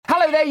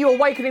Hello there, you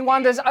Awakening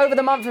Wonders. Over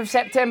the month of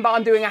September,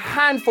 I'm doing a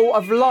handful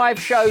of live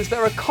shows that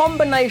are a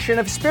combination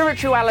of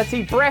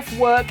spirituality, breath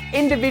work,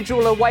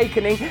 individual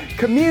awakening,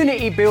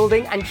 community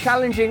building, and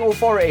challenging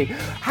authority.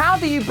 How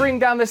do you bring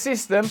down the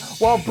system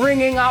while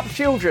bringing up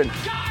children?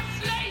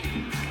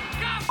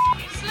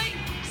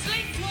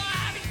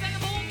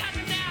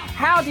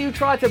 How do you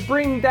try to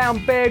bring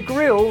down Bear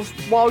Grylls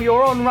while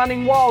you're on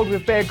Running Wild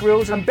with Bear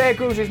Grylls, and Bear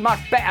Grylls is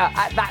much better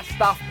at that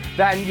stuff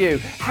than you?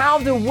 How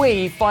do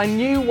we find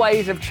new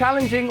ways of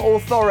challenging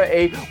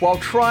authority while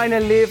trying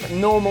to live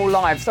normal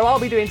lives? So I'll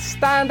be doing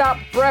stand-up,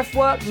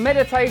 breathwork,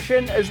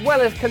 meditation, as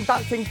well as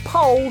conducting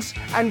polls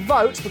and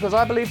votes, because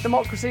I believe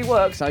democracy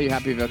works. Are you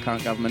happy with your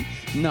current government?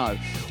 No.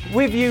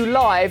 With you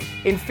live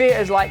in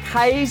theatres like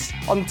Hayes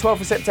on the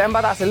 12th of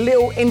September. That's a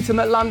little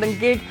intimate London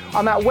gig.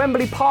 I'm at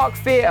Wembley Park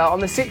Theatre on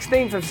the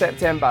 16th of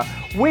September.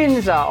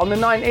 Windsor on the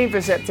 19th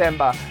of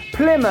September.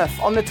 Plymouth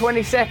on the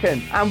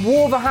 22nd. And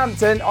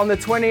Wolverhampton on the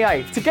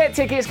 28th. To get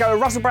tickets, go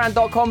to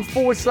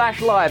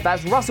russellbrand.com/live.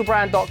 That's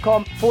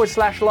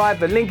russellbrand.com/live.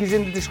 The link is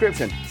in the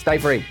description. Stay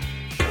free.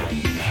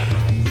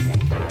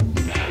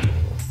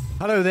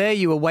 Hello there,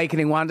 you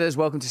Awakening Wonders.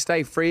 Welcome to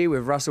Stay Free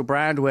with Russell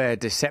Brand, where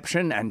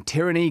deception and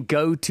tyranny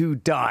go to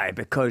die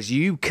because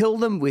you kill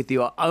them with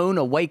your own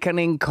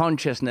awakening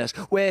consciousness,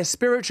 where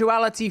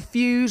spirituality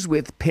fuse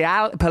with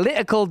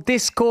political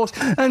discourse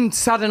and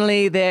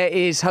suddenly there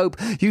is hope.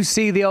 You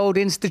see the old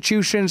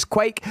institutions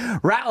quake,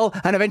 rattle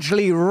and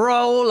eventually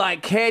roll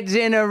like heads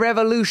in a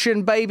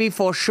revolution, baby,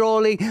 for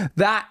surely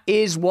that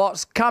is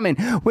what's coming.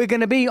 We're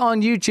going to be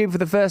on YouTube for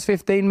the first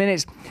 15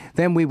 minutes,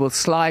 then we will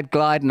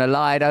glide and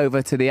allied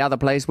over to the other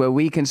place where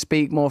we can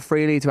speak more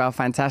freely to our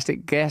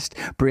fantastic guest,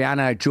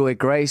 Briahna Joy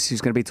Grace, who's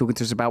going to be talking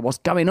to us about what's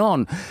going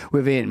on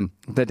within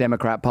the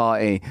Democrat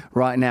Party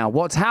right now.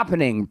 What's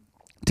happening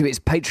to its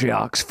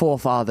patriarchs,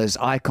 forefathers,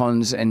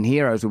 icons and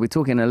heroes. We'll be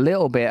talking a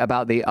little bit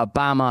about the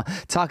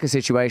Obama-Tucker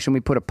situation.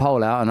 We put a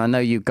poll out and I know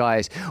you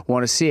guys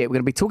want to see it. We're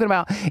going to be talking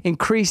about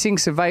increasing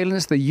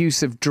surveillance, the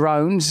use of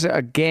drones,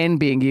 again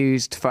being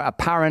used for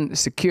apparent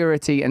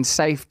security and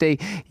safety,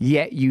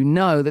 yet you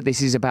know that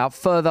this is about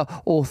further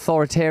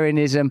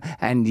authoritarianism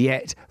and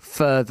yet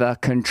further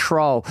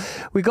control.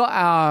 We got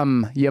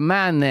your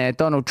man there,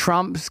 Donald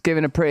Trump's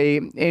giving a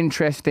pretty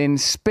interesting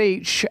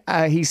speech.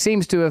 He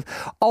seems to have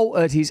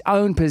altered his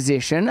own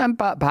position, and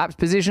perhaps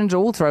positions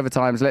all over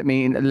times. Let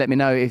me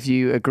know if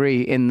you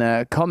agree in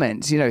the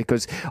comments. You know,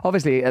 because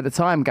obviously at the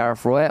time,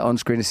 Gareth Roy,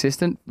 on-screen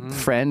assistant,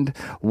 friend,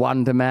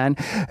 Wonder Man,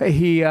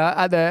 he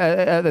at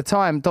the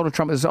time, Donald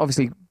Trump was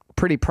obviously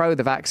pretty pro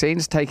the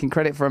vaccines, taking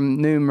credit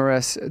from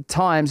numerous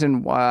times,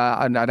 and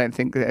I don't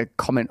think a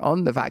comment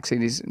on the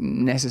vaccine is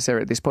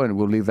necessary at this point.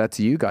 We'll leave that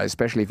to you guys,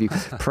 especially if you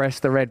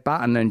press the red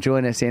button and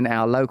join us in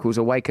our locals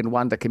Awaken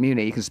Wonder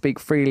community. You can speak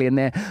freely in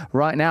there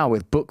right now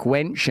with Book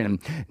Wench and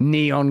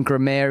Neon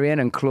Grammarian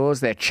and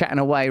Claus. They're chatting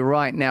away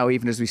right now,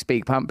 even as we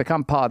speak.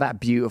 Become part of that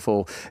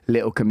beautiful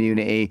little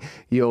community.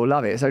 You'll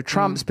love it. So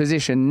Trump's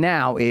position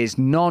now is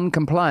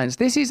non-compliance.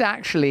 This is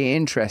actually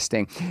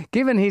interesting,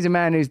 given he's a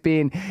man who's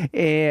been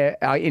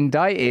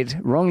indicted,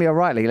 wrongly or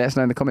rightly. Let us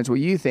know in the comments what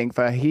you think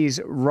for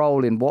his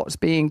role in what's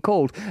being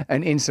called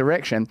an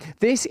insurrection.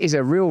 This is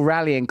a real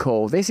rallying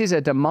call. This is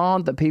a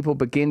demand that people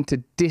begin to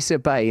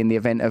disobey in the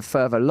event of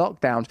further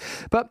lockdowns.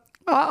 But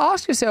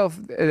ask yourself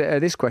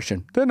this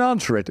question, then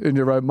answer it in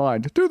your own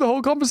mind. Do the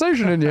whole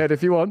conversation in your head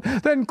if you want.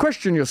 Then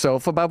question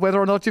yourself about whether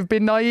or not you've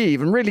been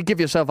naive and really give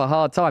yourself a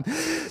hard time.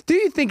 Do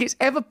you think it's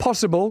ever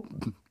possible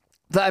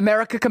that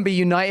America can be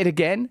united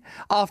again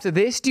after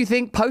this? Do you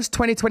think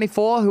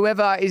post-2024,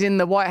 whoever is in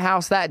the White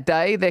House that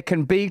day, there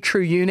can be true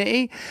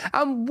unity?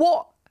 And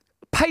what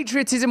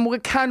patriotism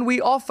can we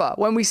offer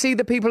when we see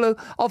the people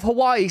of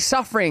Hawaii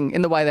suffering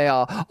in the way they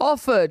are,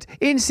 offered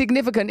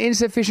insignificant,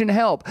 insufficient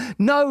help,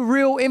 no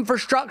real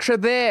infrastructure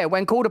there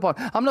when called upon?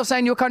 I'm not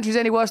saying your country's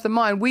any worse than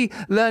mine. We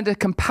learned a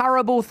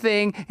comparable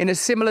thing in a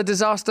similar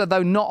disaster,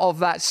 though not of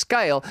that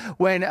scale,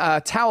 when a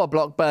tower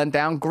block burned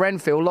down,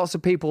 Grenfell. Lots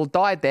of people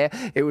died there.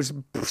 It was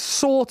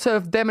sort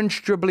of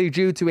demonstrably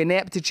due to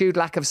ineptitude,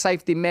 lack of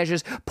safety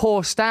measures,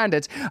 poor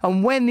standards.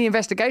 And when the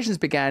investigations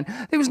began,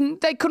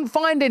 they couldn't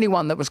find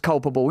anyone that was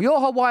culpable. Your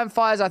Hawaiian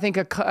fires, I think,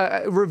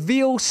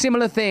 reveal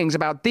similar things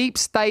about deep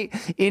state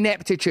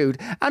ineptitude.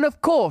 And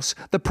of course,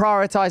 the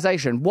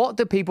prioritization. What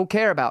do people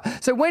care about?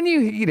 So when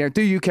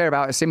do you care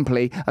about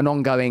simply an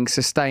ongoing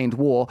sustained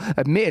war,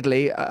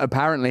 admittedly,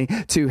 apparently,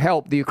 to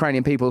help the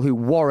Ukrainian people who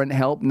warrant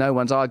help? No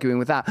one's arguing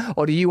with that.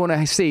 Or do you want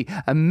to see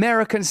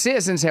American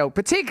citizens help,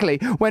 particularly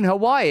when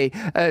Hawaii,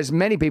 as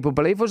many people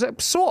believe, was a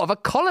sort of a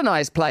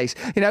colonized place?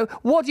 You know,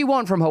 what do you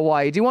want from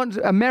Hawaii? Do you want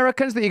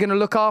Americans that you're going to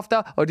look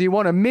after, or do you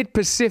want a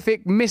mid-Pacific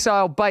Pacific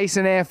Missile Base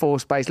and Air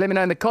Force Base. Let me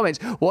know in the comments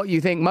what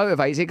you think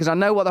motivates it, because I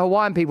know what the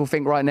Hawaiian people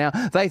think right now.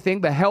 They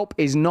think the help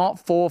is not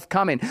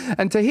forthcoming.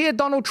 And to hear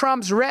Donald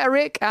Trump's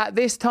rhetoric at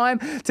this time,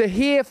 to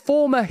hear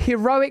former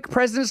heroic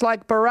presidents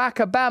like Barack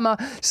Obama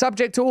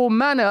subject to all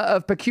manner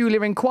of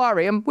peculiar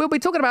inquiry, and we'll be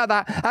talking about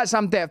that at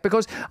some depth,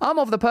 because I'm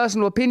of the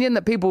personal opinion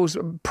that people's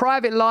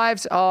private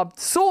lives are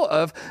sort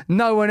of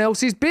no one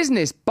else's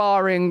business,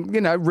 barring,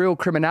 real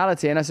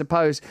criminality. And I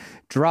suppose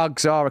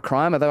drugs are a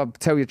crime, although I'll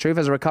tell you the truth,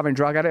 as a recovering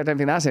drug addict, I don't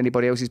think that's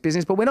anybody else's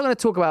business. But we're not going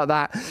to talk about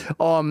that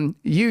on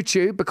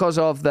YouTube because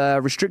of the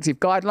restrictive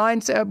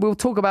guidelines. We'll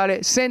talk about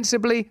it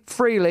sensibly,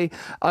 freely,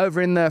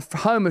 over in the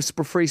home of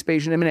free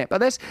speech in a minute.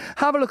 But let's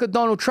have a look at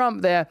Donald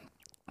Trump there,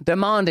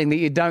 demanding that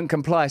you don't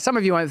comply. Some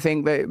of you don't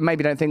think that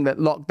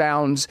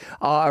lockdowns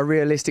are a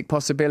realistic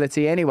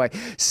possibility anyway.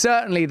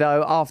 Certainly,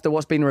 though, after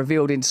what's been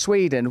revealed in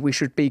Sweden, we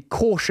should be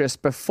cautious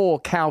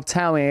before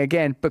kowtowing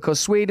again, because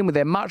Sweden, with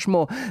their much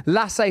more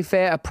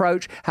laissez-faire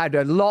approach, had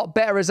a lot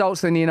better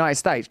results than the United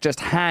States. Just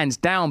hands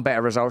down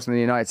better results than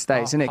the United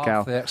States, isn't it,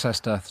 Cal? Half the excess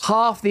deaths.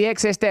 Half the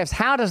excess deaths.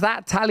 How does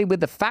that tally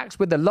with the facts,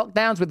 with the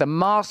lockdowns, with the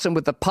masks, and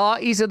with the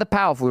parties of the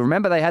powerful?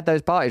 Remember, they had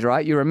those parties,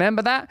 right? You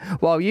remember that?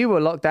 While you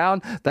were locked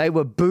down, they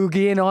were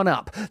boogieing on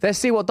up. Let's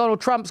see what Donald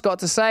Trump's got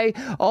to say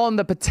on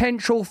the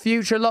potential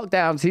future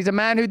lockdowns. He's a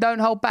man who don't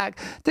hold back.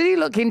 Did he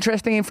look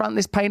interesting in front of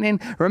this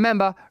painting?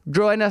 Remember,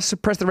 join us,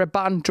 press the red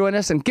button, join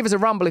us, and give us a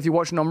rumble if you're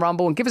watching on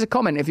Rumble, and give us a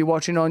comment if you're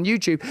watching on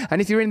YouTube.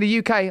 And if you're in the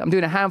UK, I'm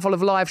doing a handful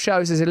of live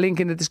shows. There's a link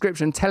in the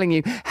description telling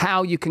you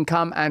how you can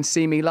come and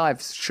see me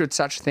live, should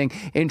such a thing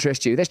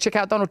interest you. Let's check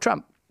out Donald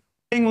Trump.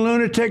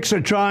 Lunatics are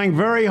trying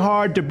very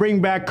hard to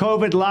bring back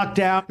COVID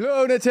lockdown.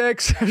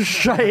 Lunatics,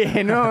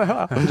 saying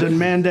and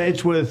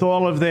mandates with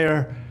all of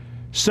their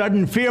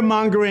sudden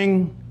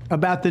fear-mongering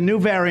about the new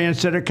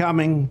variants that are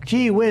coming.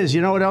 Gee whiz, you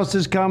know what else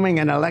is coming?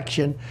 An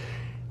election.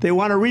 They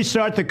want to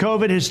restart the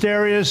COVID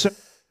hysteria.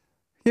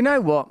 You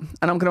know what?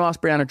 And I'm going to ask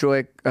Briahna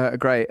Joy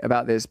Gray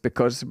about this,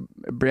 because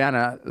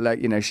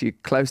Briahna, she's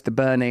close to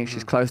Bernie.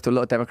 She's close to a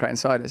lot of Democrat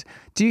insiders.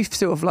 Do you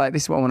sort of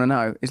this is what I want to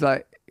know. It's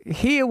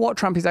here, what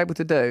Trump is able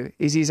to do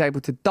is he's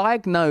able to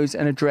diagnose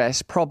and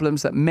address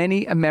problems that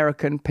many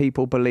American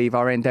people believe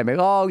are endemic.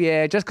 Oh,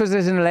 yeah, just because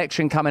there's an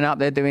election coming up,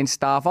 they're doing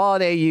stuff. Oh,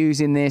 they're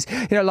using this.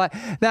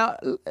 Now,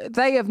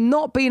 they have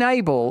not been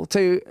able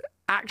to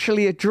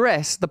actually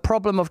address the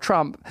problem of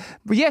Trump.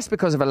 Yes,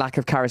 because of a lack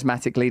of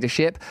charismatic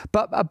leadership,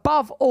 but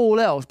above all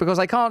else, because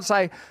they can't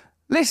say,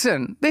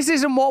 listen, this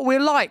isn't what we're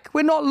like.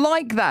 We're not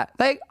like that.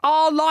 They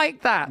are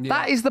like that. Yeah.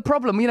 That is the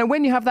problem.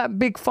 When you have that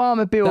big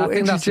pharma bill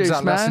introduced,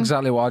 that's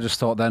exactly what I just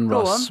thought then,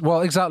 Russ.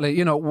 Well, exactly.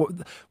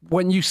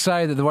 When you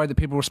say that the way that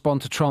people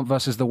respond to Trump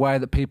versus the way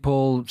that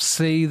people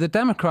see the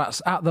Democrats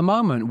at the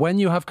moment, when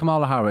you have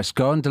Kamala Harris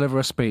go and deliver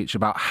a speech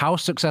about how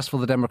successful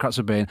the Democrats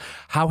have been,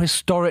 how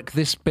historic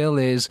this bill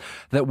is,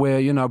 that we're,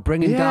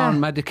 bringing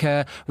down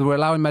Medicare, that we're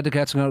allowing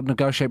Medicare to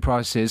negotiate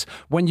prices,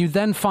 when you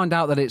then find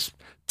out that it's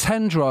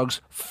 10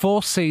 drugs,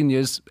 4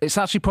 seniors, it's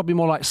actually probably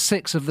more like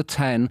 6 of the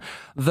 10,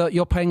 that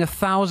you're paying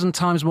 1,000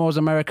 times more as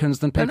Americans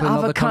than people in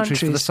other countries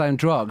for the same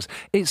drugs.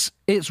 It's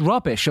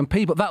rubbish, and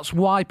that's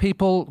why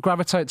people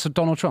gravitate to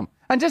Donald Trump.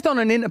 And just on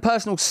an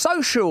interpersonal,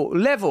 social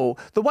level,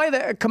 the way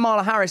that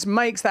Kamala Harris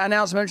makes that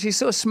announcement, she's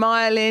sort of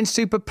smiling,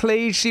 super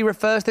pleased. She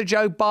refers to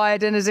Joe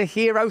Biden as a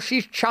hero.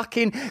 She's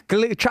chuckling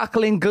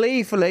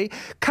gleefully.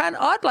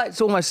 I'd like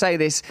to almost say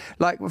this,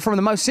 from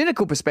the most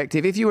cynical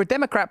perspective, if you were a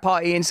Democrat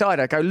Party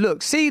insider, go,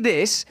 look, see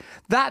this,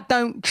 that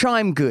don't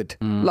chime good.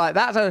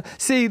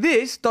 See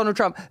this, Donald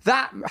Trump,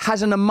 that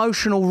has an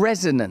emotional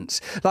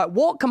resonance.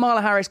 What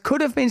Kamala Harris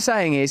could have been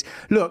saying is,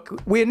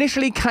 look, we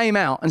initially came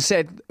out and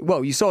said,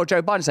 well, you saw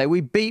Joe Biden say,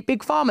 we beat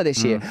Big Pharma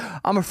this year.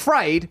 I'm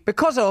afraid,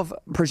 because of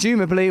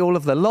presumably all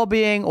of the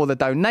lobbying or the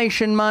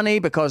donation money,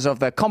 because of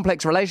the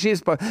complex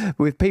relationships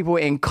with people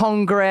in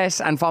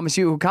Congress and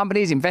pharmaceutical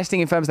companies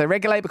investing in firms they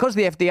regulate, because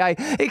the FDA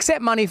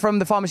accept money from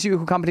the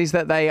pharmaceutical companies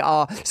that they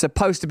are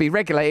supposed to be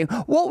regulating,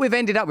 what we've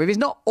ended up with is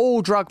not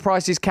all drug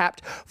prices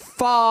capped.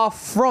 Far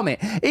from it.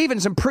 Even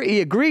some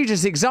pretty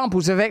egregious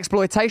examples of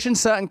exploitation,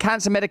 certain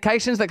cancer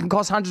medications that can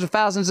cost hundreds of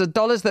thousands of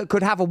dollars that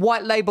could have a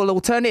white label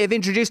alternative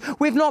introduced.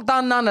 We've not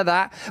done none of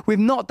that. We've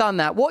not done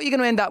that. What you're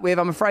going to end up with,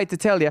 I'm afraid to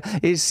tell you,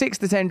 is 6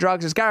 to 10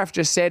 drugs, as Gareth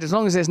just said, as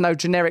long as there's no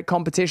generic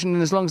competition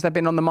and as long as they've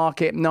been on the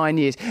market 9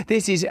 years.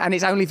 And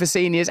it's only for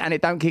seniors, and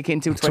it don't kick in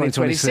until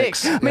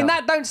 2026. I mean,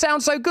 that don't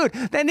sound so good.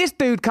 Then this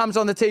dude comes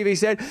on the TV and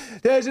said,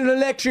 there's an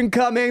election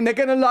coming, they're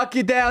going to lock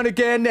you down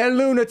again, they're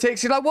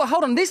lunatics. You're like, well,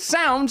 hold on, this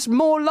sounds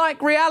more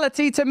like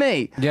reality to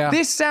me. Yeah.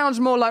 This sounds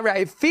more like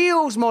reality. It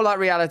feels more like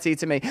reality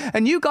to me.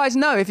 And you guys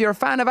know, if you're a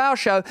fan of our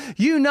show,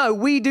 you know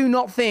we do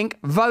not think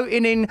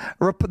voting in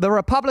the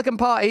Republican Republican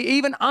Party,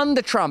 even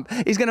under Trump,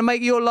 is going to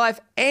make your life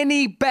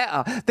any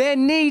better. There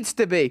needs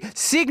to be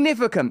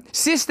significant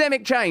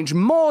systemic change,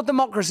 more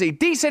democracy,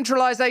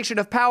 decentralization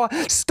of power,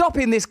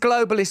 stopping this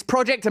globalist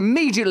project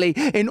immediately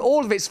in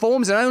all of its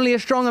forms, and only a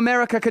strong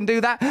America can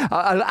do that,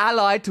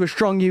 allied to a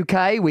strong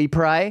UK, we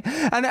pray.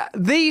 And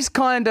these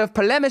kind of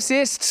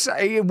polemicists,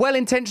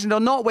 well-intentioned or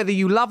not, whether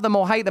you love them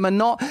or hate them or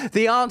not,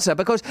 the answer,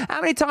 because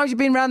how many times you've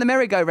been around the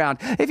merry-go-round?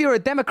 If you're a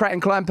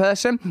Democrat-inclined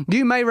person,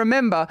 you may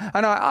remember,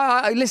 and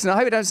I listen, I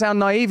hope it don't sound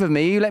naive of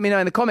me, you let me know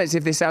in the comments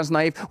if this sounds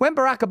naive. When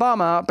Barack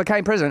Obama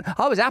became president,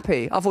 I was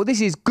happy. I thought,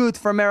 this is good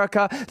for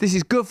America, this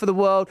is good for the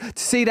world,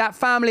 to see that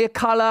family of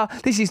colour,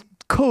 this is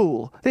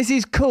cool. This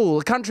is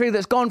cool. A country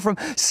that's gone from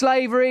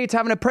slavery to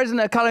having a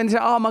president of colour and say,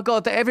 oh my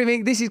God,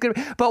 everything, this is going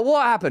to be... But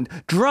what happened?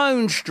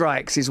 Drone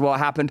strikes is what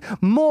happened.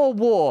 More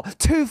war.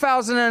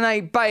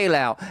 2008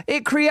 bailout.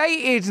 It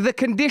created the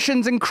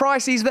conditions and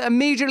crises that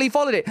immediately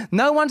followed it.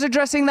 No one's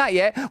addressing that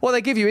yet. What they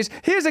give you is,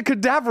 here's a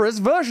cadaverous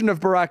version of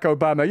Barack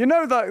Obama. You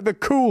know, the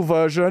cool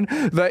version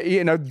that,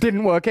 you know,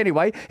 didn't work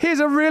anyway. Here's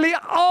a really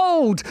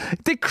old,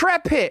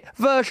 decrepit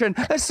version,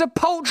 a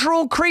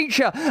sepulchral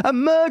creature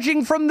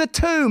emerging from the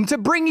tomb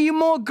to bring you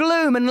more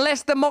gloom and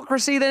less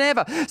democracy than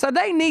ever. So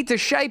they need to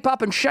shape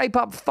up and shape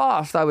up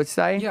fast, I would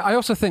say. Yeah, I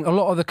also think a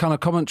lot of the kind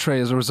of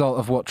commentary as a result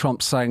of what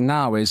Trump's saying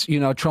now is, you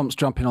know, Trump's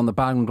jumping on the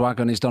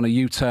bandwagon, he's done a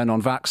U-turn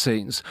on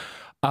vaccines.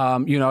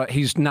 You know,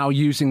 he's now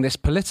using this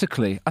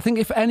politically. I think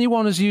if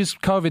anyone has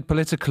used COVID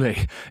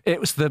politically, it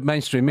was the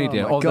mainstream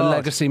media or the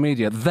legacy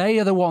media. They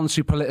are the ones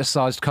who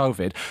politicised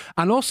COVID.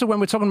 And also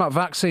when we're talking about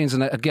vaccines,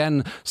 and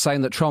again,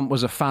 saying that Trump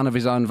was a fan of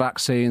his own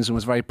vaccines and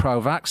was very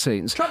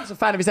pro-vaccines. Trump's a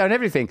fan of his own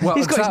everything. Well,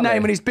 he's got his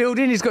name on his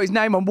building, he's got his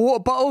name on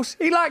water bottles.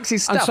 He likes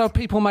his stuff. And so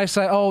people may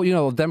say, oh, you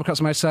know, Democrats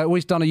may say, oh,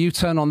 he's done a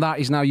U-turn on that,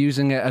 he's now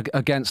using it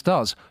against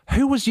us.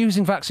 Who was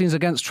using vaccines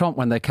against Trump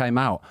when they came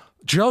out?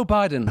 Joe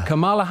Biden,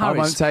 Kamala Harris.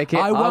 I won't take it.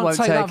 I won't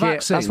take that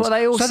vaccine. That's what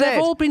they all said. So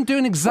they've all been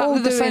doing exactly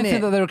the same thing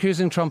it. that they're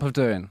accusing Trump of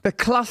doing. The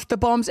cluster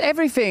bombs,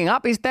 everything,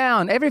 up is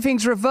down.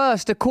 Everything's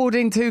reversed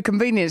according to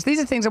convenience.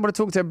 These are things I want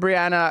to talk to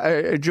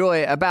Briahna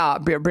Joy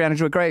about. Briahna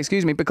Joy Gray,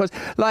 excuse me, because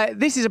like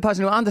this is a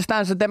person who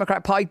understands the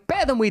Democrat Party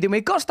better than we do.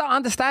 We've got to start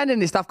understanding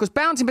this stuff, because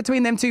bouncing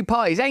between them two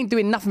parties ain't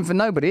doing nothing for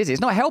nobody, is it?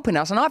 It's not helping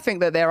us. And I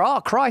think that there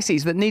are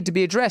crises that need to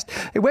be addressed.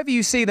 Whether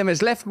you see them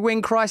as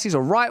left-wing crises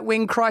or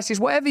right-wing crises,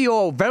 whatever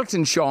your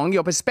Weltanschauung,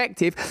 your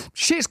perspective,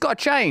 shit's got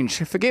to change.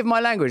 Forgive my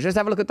language. Let's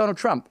have a look at Donald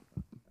Trump.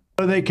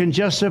 They can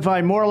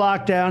justify more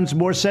lockdowns,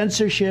 more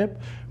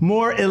censorship,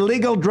 more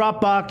illegal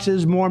drop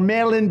boxes, more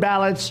mail-in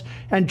ballots,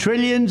 and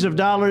trillions of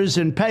dollars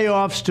in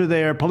payoffs to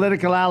their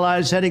political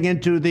allies heading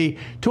into the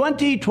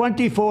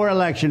 2024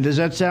 election. Does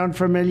that sound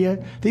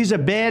familiar? These are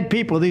bad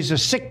people. These are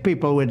sick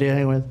people we're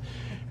dealing with.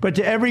 But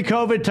to every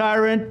COVID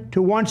tyrant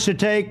who wants to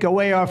take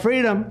away our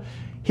freedom,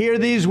 hear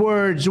these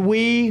words: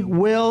 we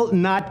will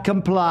not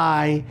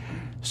comply.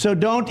 So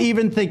don't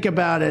even think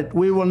about it.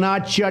 We will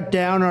not shut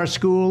down our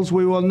schools.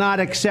 We will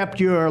not accept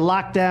your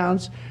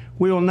lockdowns.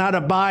 We will not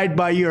abide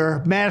by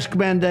your mask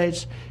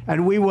mandates.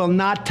 And we will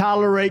not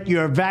tolerate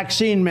your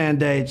vaccine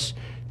mandates.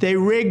 They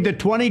rigged the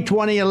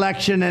 2020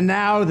 election, and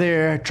now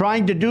they're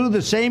trying to do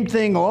the same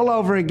thing all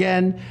over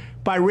again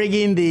by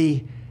rigging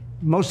the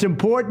most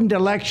important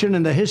election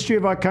in the history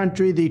of our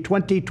country, the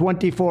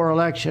 2024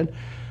 election,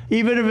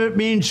 even if it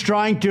means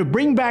trying to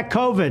bring back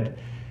COVID.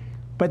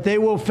 But they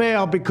will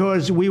fail,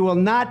 because we will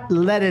not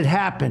let it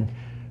happen.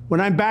 When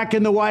I'm back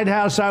in the White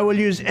House, I will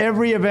use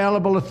every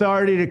available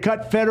authority to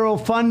cut federal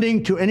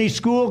funding to any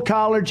school,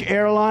 college,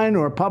 airline,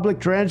 or public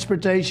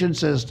transportation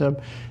system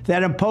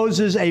that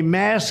imposes a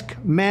mask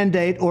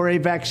mandate or a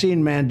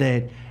vaccine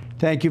mandate.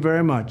 Thank you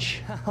very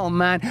much. Oh,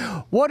 man.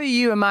 What do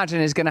you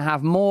imagine is going to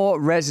have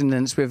more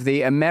resonance with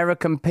the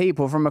American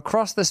people from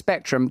across the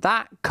spectrum?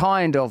 That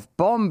kind of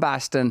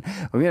bombast and,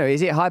 you know,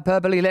 is it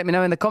hyperbole? Let me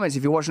know in the comments.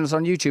 If you're watching us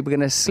on YouTube, we're going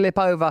to slip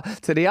over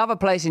to the other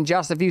place in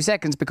just a few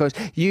seconds, because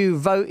you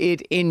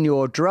voted in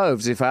your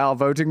droves, if our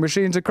voting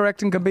machines are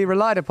correct and can be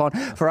relied upon,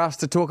 for us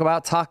to talk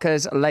about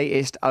Tucker's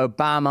latest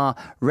Obama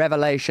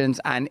revelations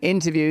and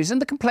interviews and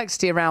the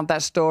complexity around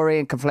that story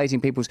and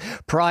conflating people's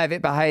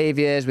private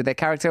behaviours with their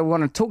character. We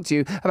want to talk to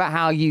you about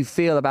how you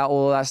feel about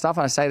all of that stuff.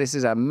 I say this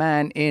is a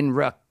man in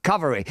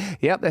recovery.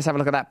 Yep, let's have a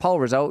look at that poll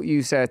result.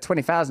 You said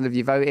 20,000 of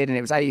you voted, and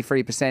it was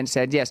 83%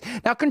 said yes.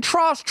 Now,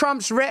 contrast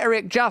Trump's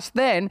rhetoric just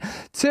then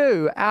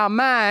to our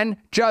man,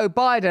 Joe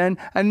Biden,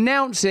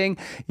 announcing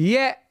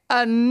yet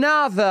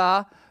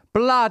another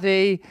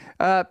bloody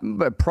I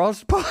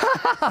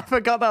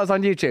forgot that was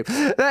on YouTube.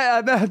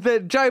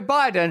 Joe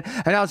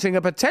Biden announcing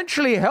a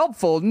potentially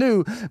helpful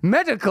new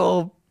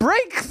medical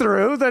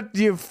breakthrough that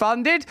you've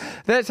funded.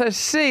 Let's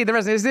see the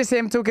rest. Is this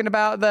him talking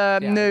about the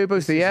new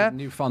booster? Yeah,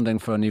 new funding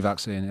for a new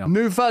vaccine. Yeah.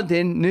 New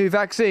funding, new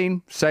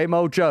vaccine. Same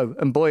old Joe,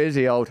 and boy is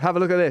he old. Have a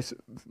look at this.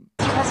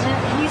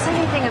 President, can you say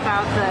anything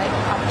about the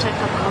uptick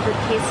of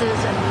COVID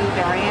cases and the new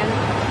variant?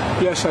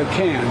 Yes, I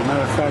can.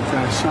 Matter of fact,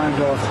 I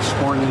signed off this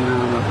morning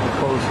on a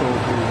proposal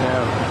we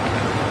have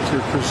to to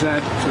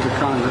present to the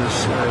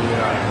Congress a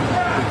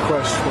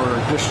request for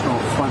additional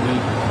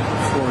funding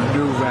for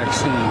new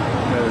vaccine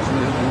that is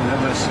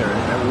necessary,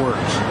 that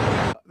works.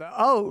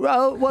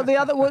 Well,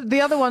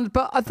 the other ones,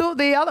 but I thought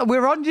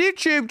we're on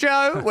YouTube,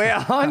 Joe. We're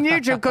on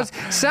YouTube because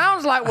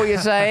sounds like what you're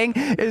saying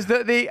is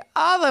that the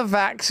other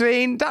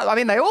vaccine,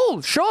 they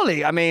all, surely,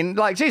 geez, I'm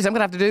going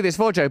to have to do this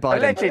for Joe Biden.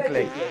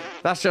 Allegedly.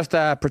 That's just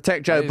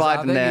protect Joe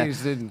Biden there.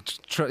 He's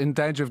in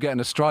danger of getting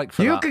a strike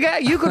for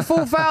that. You could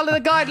fall foul of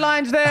the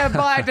guidelines there,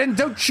 Biden.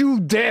 Don't you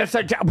dare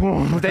say,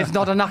 there's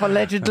not enough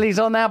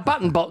allegedlys on our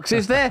button box,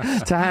 is there,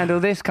 to handle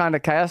this kind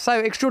of chaos? So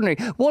extraordinary.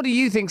 What do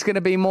you think's going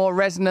to be more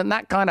resonant,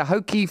 that kind of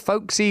hokey,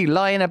 folksy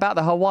lying about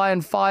the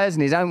Hawaiian fires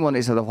and his own one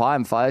is the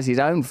Hawaiian fires, his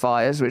own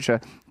fires, which are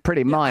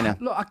pretty minor.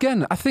 Look,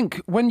 again, I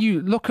think when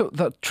you look at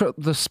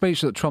the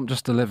speech that Trump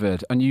just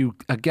delivered and you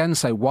again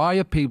say, why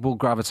are people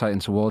gravitating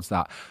towards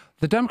that?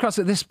 The Democrats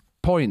at this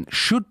point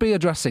should be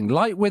addressing,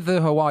 like with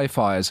the Hawaii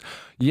fires,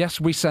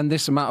 yes, we send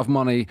this amount of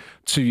money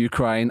to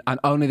Ukraine and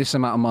only this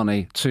amount of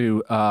money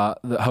to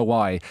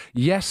Hawaii.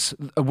 Yes,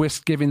 we're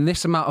giving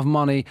this amount of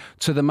money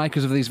to the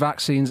makers of these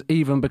vaccines,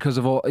 even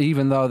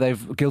though they're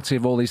guilty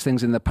of all these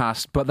things in the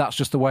past, but that's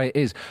just the way it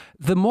is.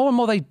 The more and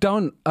more they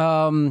don't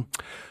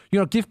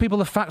give people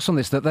the facts on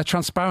this, that they're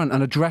transparent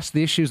and address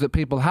the issues that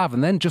people have,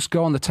 and then just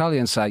go on the telly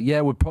and say,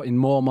 yeah, we're putting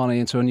more money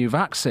into a new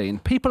vaccine.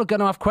 People are going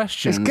to have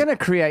questions. It's going to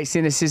create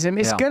cynicism.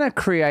 It's going to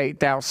create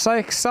doubt.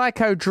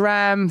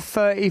 Psychodram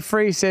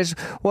 33 says,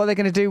 what are they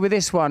going to do with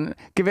this one?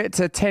 Give it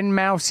to 10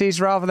 mouses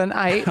rather than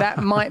 8? That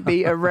might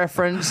be a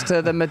reference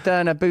to the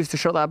Moderna booster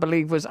shot that I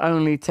believe was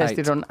only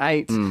tested on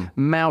 8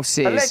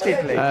 mouses.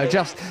 Allegedly.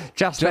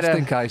 Just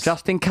in case.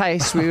 Just in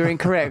case we were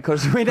incorrect,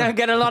 because we don't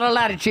get a lot of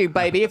latitude,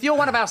 baby. If you're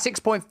one of our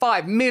 6.5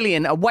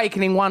 million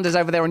awakening wonders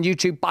over there on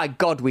YouTube, by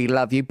God, we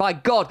love you. By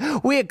God,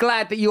 we're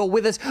glad that you're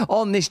with us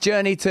on this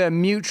journey to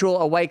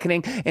mutual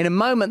awakening. In a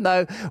moment,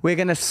 though, we're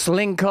going to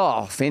slink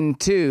off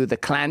into the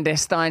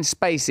clandestine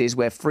spaces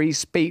where free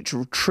speech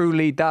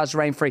truly does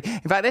reign free.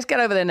 In fact, let's get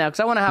over there now because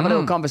I want to have a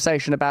little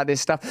conversation about this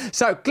stuff.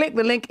 So click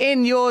the link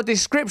in your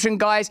description,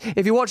 guys.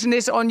 If you're watching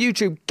this on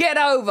YouTube, get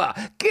over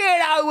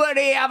to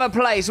the other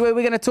place where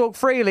we're going to talk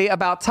freely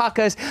about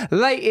Tucker's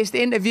latest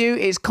interview,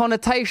 its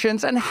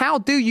connotations, and how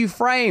do you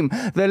frame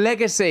the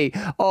legacy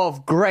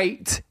of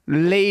great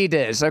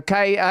leaders,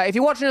 okay? If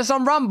you're watching us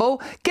on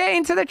Rumble, get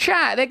into the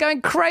chat. They're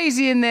going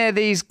crazy in there,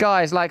 these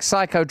guys like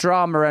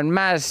Psychodrama and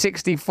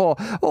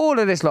Maz64, all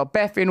of this lot.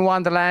 Beth in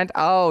Wonderland.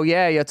 Oh,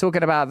 yeah, you're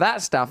talking about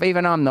that stuff.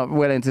 Even I'm not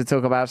willing to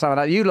talk about some of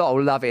that. You lot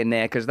will love it in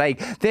there because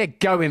they're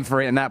going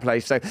for it in that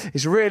place. So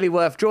it's really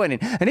worth joining.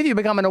 And if you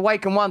become an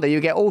Awaken Wonder,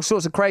 you get all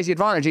sorts of crazy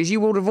advantages.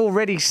 You would have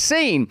already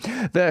seen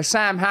the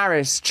Sam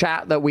Harris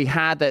chat that we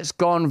had that's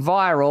gone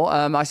viral.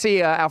 I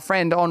see our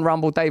friend on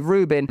Rumble, Dave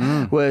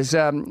Rubin, was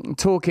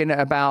talking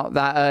about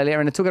that earlier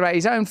and talking about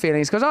his own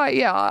feelings because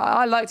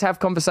I like to have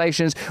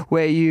conversations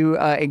where you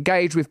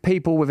engage with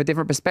people with a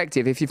different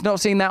perspective. If you've not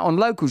seen that on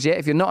Locals yet,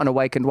 if you're not an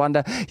Awakened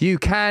Wonder, you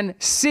can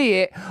see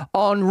it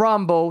on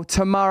Rumble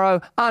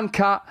tomorrow,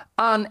 uncut,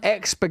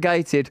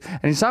 unexpurgated,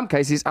 and in some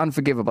cases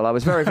unforgivable. I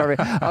was very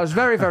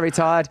very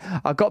tired.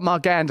 I got my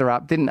gander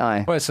up, didn't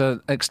I? Well, it's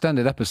an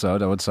extended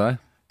episode, I would say,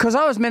 because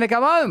I was meant to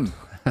go home.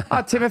 I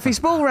had Timothy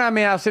Spall around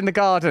my house in the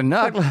garden.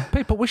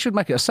 People, we should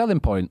make it a selling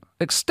point.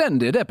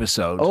 Extended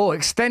episode. Oh,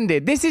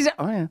 extended. This is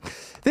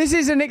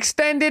an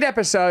extended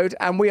episode,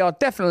 and we are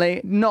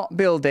definitely not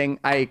building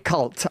a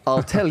cult.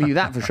 I'll tell you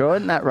that for sure.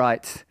 Isn't that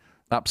right?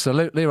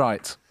 Absolutely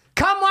right.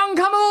 Come on,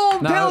 come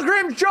on,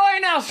 pilgrims,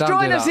 join us.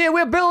 Join us here.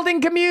 We're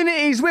building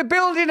communities. We're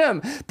building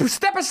them.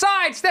 Step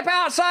aside, step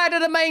outside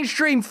of the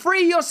mainstream.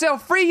 Free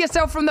yourself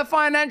from the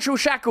financial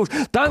shackles.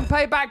 Don't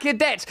pay back your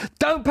debts.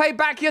 Don't pay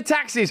back your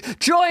taxes.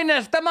 Join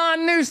us.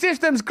 Demand new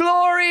systems.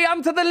 Glory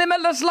unto the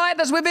limitless light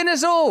that's within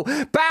us all.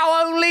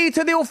 Bow only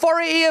to the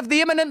authority of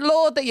the immanent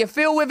Lord that you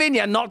feel within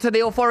you, not to the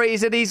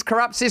authorities of these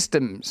corrupt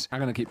systems. I'm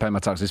going to keep paying my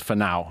taxes for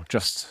now.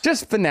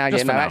 Just for now,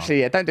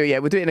 don't do it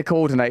yet. We'll do it in a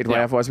coordinated way,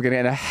 otherwise we're going to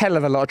get in a hell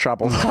of a lot of trouble.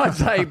 I'd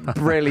say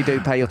really do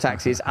pay your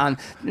taxes, and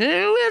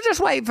we'll just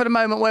wait for the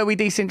moment where we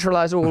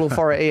decentralise all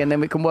authority, and then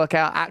we can work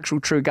out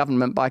actual true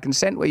government by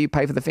consent, where you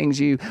pay for the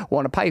things you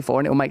want to pay for,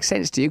 and it will make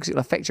sense to you because it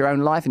will affect your own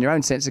life and your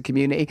own sense of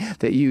community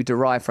that you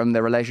derive from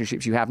the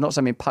relationships you have, not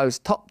some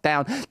imposed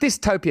top-down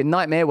dystopian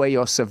nightmare where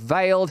you're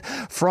surveilled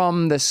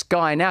from the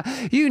sky. Now,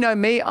 you know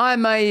me,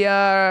 I'm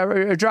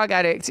a drug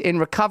addict in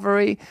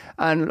recovery,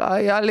 and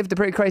I lived a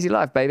pretty crazy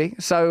life, baby.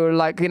 So,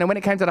 when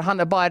it came to the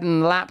Hunter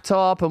Biden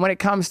laptop, and when it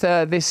comes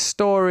to this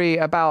story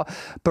about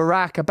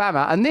Barack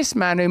Obama, and this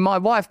man who my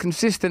wife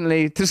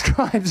consistently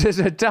describes as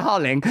a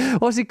darling,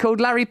 what's he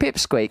called? Larry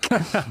Pipsqueak.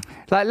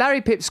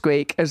 Larry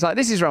Pipsqueak is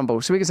this is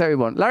Rumble, so we can say what we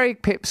want. Larry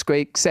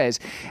Pipsqueak says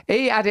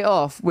he had it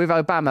off with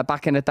Obama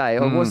back in the day,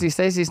 or was he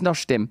says he's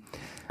noshed him.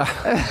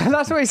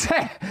 That's what he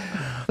said.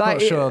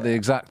 Not sure the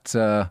exact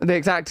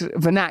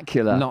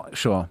vernacular. Not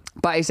sure.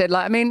 But he said,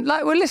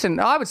 well, listen,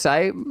 I would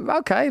say,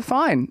 okay,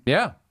 fine.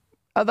 Yeah.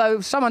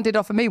 Although someone did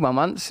offer me one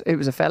once, it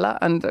was a fella,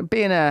 and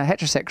being a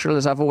heterosexual,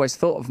 as I've always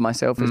thought of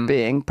myself as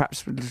being,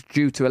 perhaps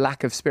due to a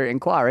lack of spirit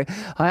inquiry,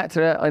 I had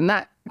to, in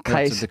that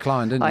case,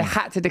 decline, didn't you? I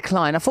had to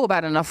decline. I thought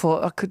about it and I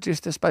thought I could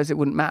just, I suppose it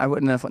wouldn't matter,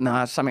 wouldn't I? I thought,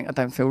 no, it's something I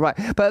don't feel right.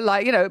 But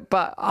like, you know,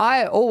 but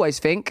I always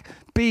think,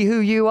 be who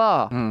you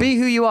are. Be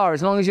who you are,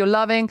 as long as you're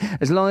loving,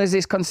 as long as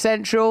it's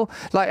consensual.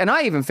 Like, and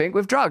I even think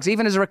with drugs,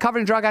 even as a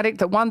recovering drug addict,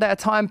 that one day at a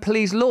time,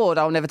 please Lord,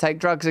 I'll never take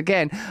drugs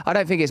again. I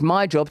don't think it's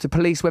my job to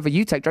police whether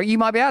you take drugs. You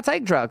might be able to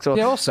take drugs. Or...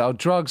 Yeah, also,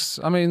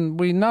 drugs, I mean,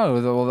 we know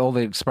that all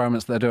the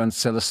experiments they're doing,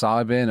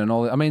 psilocybin and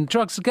all I mean,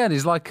 drugs, again,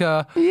 is like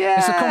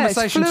it's a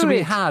conversation to be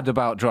had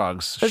about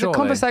drugs, There's a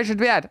conversation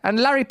to be had. And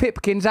Larry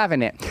Pipkin's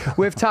having it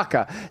with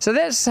Tucker. So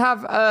let's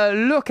have a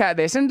look at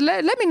this. And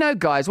let me know,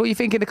 guys, what you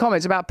think in the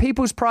comments about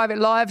people's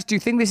private lives. Do you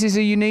think this is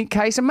a unique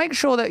case? And make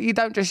sure that you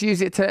don't just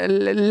use it to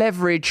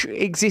leverage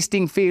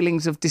existing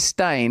feelings of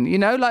disdain. You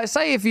know, like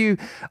say if you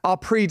are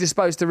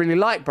predisposed to really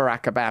like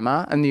Barack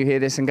Obama and you hear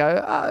this and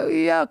go, oh,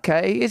 yeah,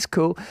 okay, it's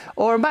cool.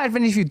 Or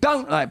imagine if you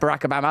don't like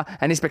Barack Obama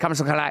and this becomes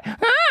something like,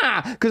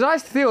 because I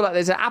feel like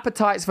there's an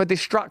appetite for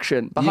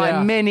destruction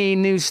behind many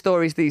news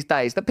stories these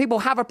days, that people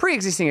have a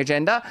pre-existing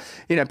agenda,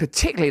 you know,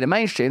 particularly the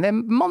mainstream. They're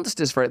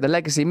monsters for it, the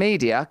legacy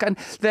media. And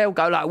they'll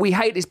go like, we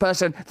hate this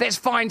person. Let's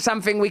find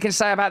something we can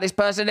say about this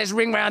person. Let's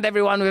ring round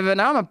everyone with an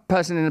I'm a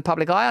person in the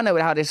public eye. I know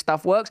how this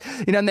stuff works.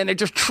 You know, and then they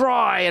just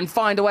try and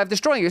find a way of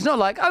destroying you. It's not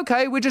like,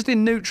 okay, we're just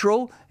in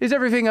neutral. Is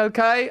everything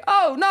okay?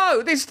 Oh,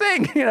 no, this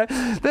thing. You know,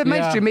 the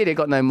mainstream media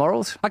got no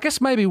morals. I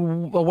guess maybe a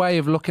way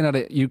of looking at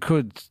it, you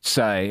could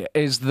say,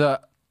 is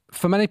that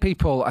for many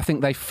people, I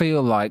think they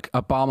feel like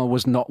Obama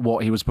was not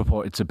what he was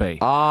purported to be.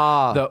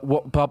 That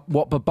what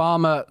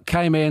Obama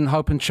came in,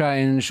 hope and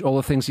change, all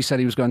the things he said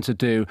he was going to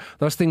do,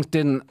 those things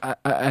didn't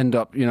end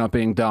up, you know,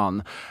 being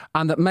done.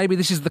 And that maybe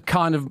this is the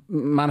kind of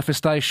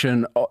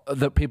manifestation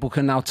that people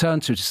can now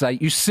turn to say,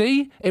 you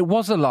see, it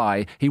was a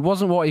lie. He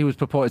wasn't what he was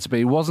purported to be.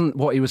 He wasn't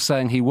what he was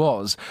saying he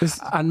was.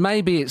 And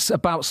maybe it's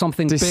about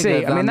something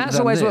bigger I mean, that's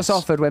always this. What's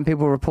offered when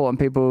people report on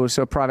people's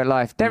sort of private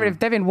life.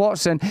 Devin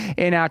Watson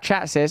in our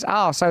chat says,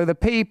 so the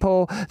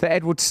people that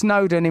Edward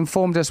Snowden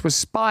informed us was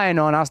spying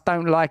on us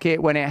don't like it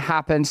when it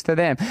happens to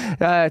them.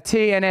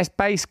 TNS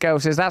Base Girl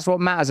says that's what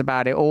matters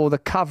about it, all the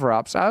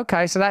cover-ups.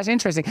 Okay, so that's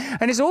interesting.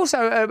 And it's also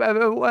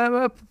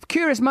a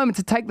curious moment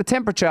to take the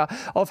temperature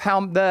of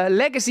how the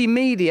legacy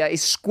media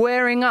is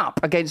squaring up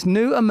against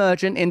new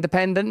emergent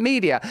independent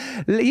media.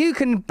 You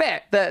can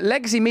bet that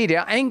legacy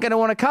media ain't going to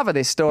want to cover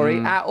this story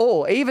at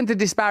all, even to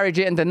disparage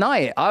it and deny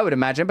it, I would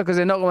imagine, because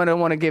they're not going to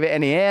want to give it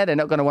any air. They're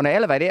not going to want to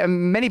elevate it.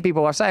 And many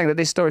people are saying that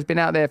this story's been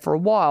out there for a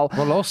while.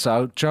 Well,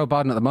 also, Joe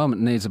Biden at the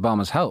moment needs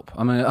Obama's help.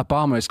 I mean,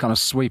 Obama is kind of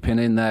sweeping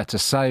in there to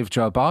save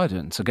Joe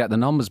Biden, to get the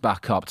numbers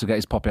back up, to get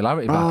his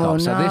popularity back up.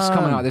 So this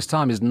coming out at this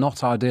time is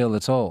not ideal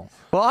at all.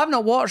 Well, I've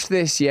not watched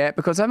this yet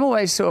because I'm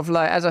always sort of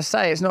like, as I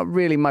say, it's not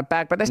really my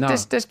bag. But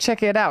let's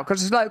check it out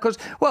because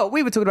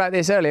we were talking about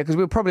this earlier because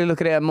we'll probably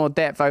look at it in more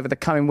depth over the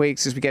coming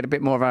weeks as we get a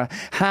bit more of a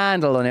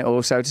handle on it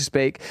all, so to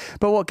speak.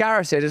 But what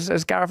Gareth said,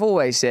 as Gareth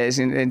always says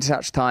in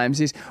such times,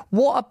 is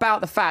what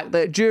about the fact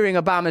that during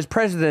Obama's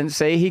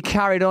presidency he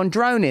carried on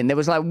droning? There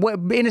was like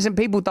innocent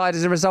people died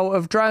as a result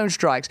of drone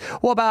strikes.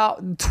 What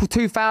about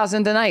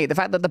 2008? The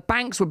fact that the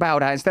banks were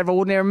bailed out instead of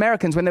ordinary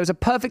Americans when there was a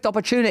perfect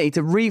opportunity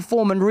to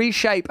reform and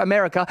reshape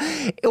America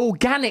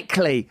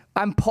organically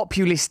and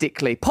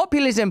populistically.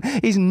 Populism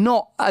is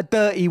not a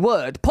dirty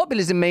word.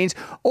 Populism means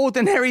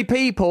ordinary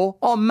people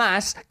en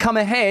masse come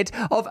ahead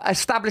of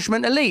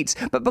establishment elites.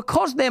 But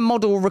because their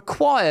model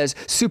requires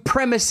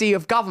supremacy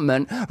of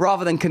government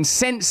rather than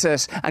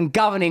consensus and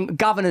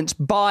governance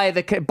by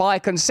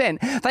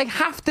consent, they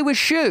have to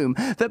assume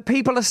that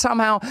people are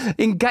somehow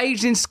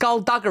engaged in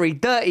skullduggery,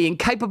 dirty,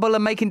 incapable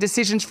of making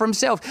decisions for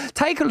themselves.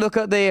 Take a look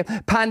at the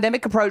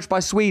pandemic approach by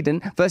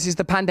Sweden versus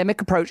the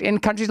pandemic approach in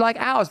countries like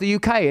ours, the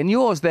UK, and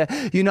yours, the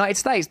United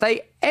States.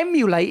 They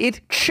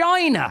emulated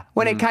China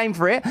when it came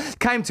to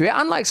it.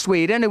 Unlike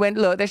Sweden, who went,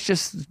 look, let's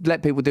just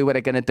let people do what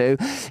they're going to do.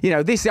 You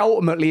know, this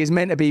ultimately is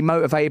meant to be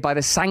motivated by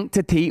the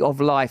sanctity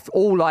of life.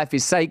 All life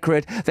is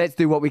sacred. Let's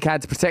do what we can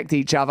to protect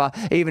each other,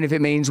 even if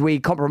it means we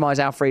compromise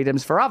our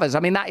freedoms for others. I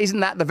mean, isn't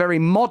that the very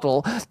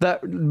model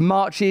that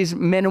marches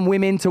men and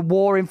women to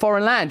war in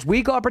foreign lands?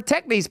 We got to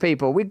protect these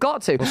people. We've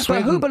got to. Well,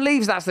 but who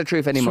believes that's the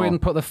truth anymore? Sweden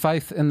put the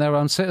faith in their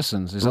own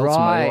citizens is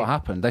ultimately what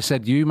happened. They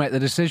said, you make the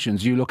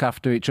decisions. You look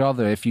after each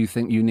other. If you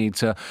think you need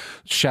to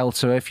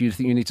shelter, if you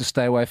think you need to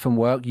stay away from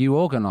work, you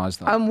organise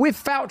them. And with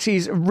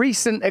Fauci's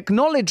recent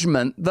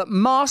acknowledgement that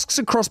masks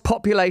across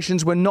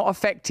populations were not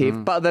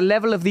effective, but at the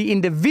level of the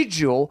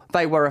individual,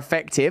 they were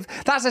effective,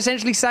 that's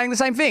essentially saying the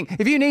same thing.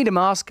 If you need a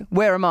mask,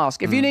 wear a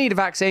mask. If you need a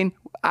vaccine,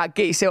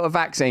 get yourself a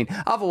vaccine.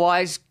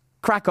 Otherwise,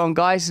 crack on,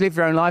 guys, live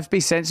your own lives, be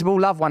sensible,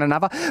 love one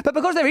another. But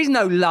because there is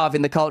no love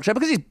in the culture,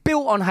 because it's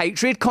built on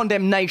hatred,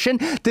 condemnation,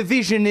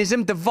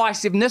 divisionism,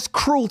 divisiveness,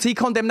 cruelty,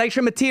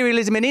 condemnation,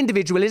 materialism and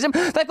individualism,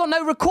 they've got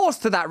no recourse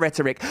to that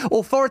rhetoric.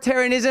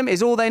 Authoritarianism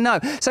is all they know.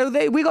 So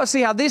we got to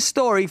see how this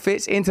story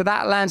fits into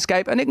that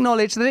landscape and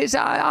acknowledge that it's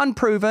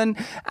unproven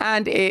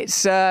and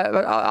it's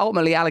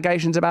ultimately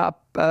allegations about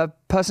a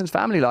person's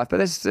family life. But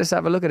let's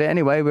have a look at it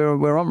anyway.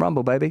 We're on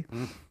Rumble, baby.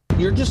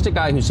 You're just a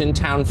guy who's in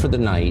town for the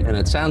night, and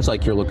it sounds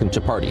like you're looking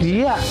to party.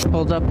 Yeah,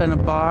 pulled up in a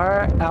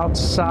bar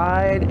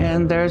outside,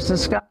 and there's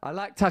this guy. I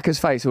like Tucker's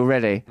face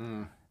already.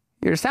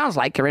 It sounds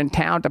like you're in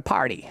town to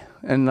party.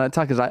 And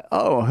Tucker's like,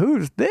 oh,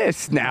 who's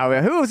this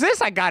now? Who's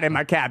this I got in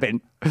my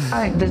cabin?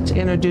 That's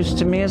introduced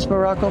to me as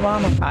Barack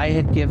Obama. I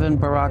had given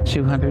Barack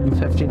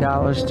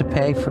 $250 to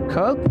pay for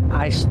coke.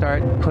 I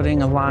start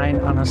putting a line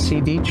on a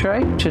CD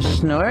tray to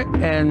snort,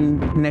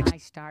 and I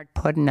start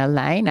putting a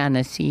line on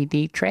a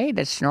CD tray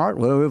to snort.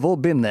 Well, we've all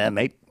been there,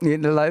 mate. You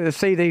know, like the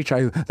CD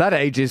tray. That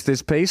ages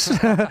this piece.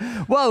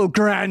 Whoa,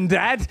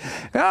 Granddad.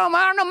 Oh,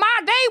 man, in my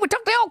day, we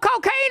took the old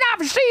cocaine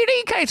off of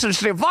CD cases,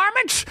 the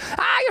varmints.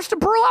 I used to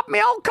brew up my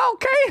old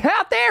cocaine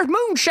out there.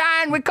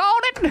 Moonshine, we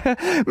called it.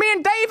 Me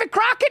and David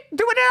Crockett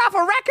doing it off a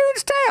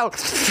raccoon's tail.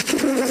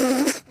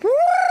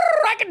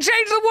 I can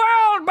change the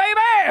world,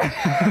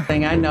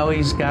 baby. I know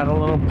he's got a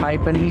little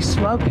pipe and he's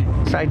smoking.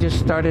 So I just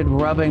started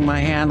rubbing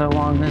my hand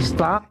along this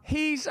top.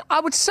 He's,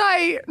 I would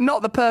say,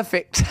 not the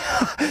perfect.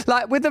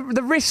 Like with the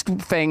wrist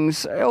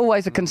things,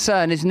 always a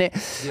concern, isn't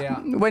it? Yeah.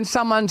 When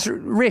someone's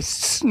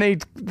wrists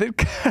need the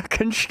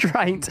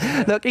constraint.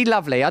 Look, he's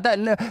lovely. I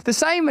don't know. The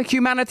same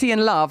humanity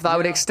and love that I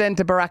would extend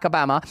to Barack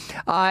Obama,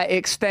 I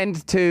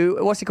extend to,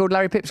 what's he called,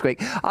 Larry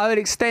Pipsqueak. I would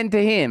extend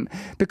to him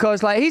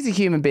because, like, he's a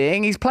human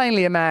being. He's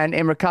plainly a man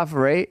in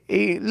recovery.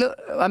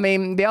 I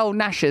mean, the old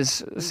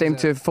Nashers seem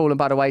to have fallen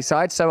by the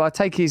wayside, so I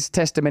take his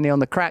testimony on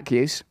the crack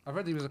use. I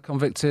read he was a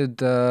convicted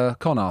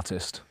con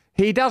artist.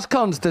 He does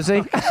cons, does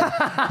he?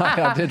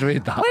 I did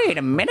read that. Wait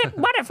a minute,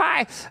 what if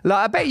I... Like,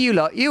 I bet you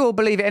all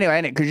believe it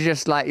anyway, innit? Because you're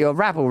just, like, you're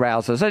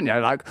rabble-rousers, aren't you?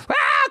 Like,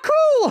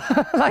 cool!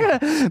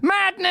 Like,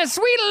 madness,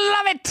 we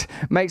love it!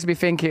 Makes me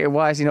think,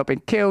 why has he not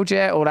been killed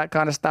yet? All that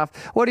kind of stuff.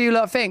 What do you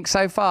lot think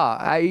so far?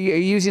 Are you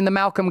using the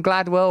Malcolm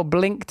Gladwell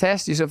blink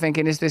test? You're sort of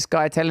thinking, is this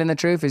guy telling the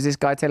truth? Is this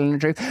guy telling the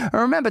truth? And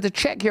remember to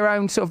check your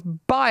own sort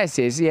of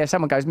biases. Yeah,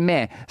 someone goes,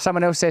 meh.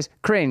 Someone else says,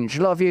 cringe.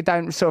 A lot of you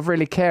don't sort of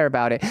really care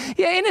about it.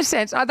 Yeah, in a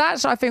sense,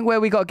 that's, I think, where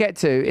we got to get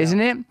to,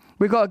 isn't it?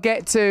 We got to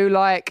get to,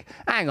 like,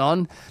 hang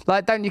on,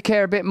 like, don't you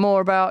care a bit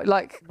more about,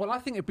 like... Well, I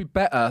think it'd be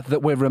better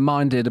that we're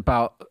reminded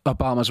about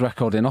Obama's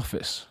record in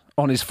office,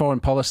 on his foreign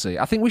policy.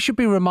 I think we should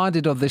be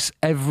reminded of this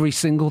every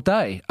single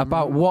day,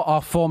 about what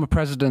our former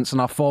presidents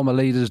and our former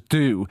leaders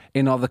do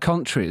in other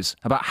countries,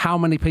 about how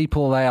many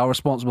people they are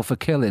responsible for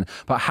killing,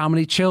 about how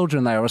many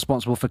children they are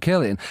responsible for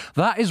killing.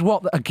 That is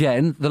what,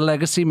 again, the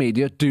legacy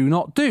media do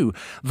not do.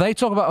 They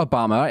talk about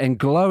Obama in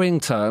glowing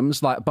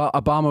terms, like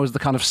Obama was the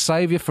kind of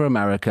saviour for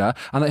America,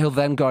 and that he'll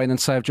then go in and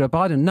save Joe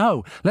Biden.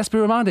 No, let's be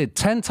reminded,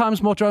 10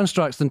 times more drone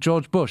strikes than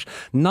George Bush,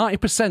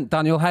 90%,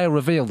 Daniel Hale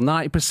revealed,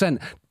 90%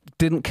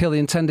 didn't kill the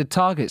intended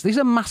targets. These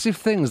are massive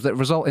things that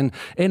result in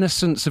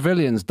innocent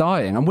civilians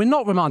dying, and we're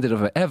not reminded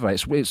of it ever.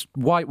 It's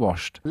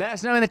whitewashed. Let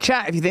us know in the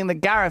chat if you think that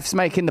Gareth's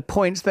making the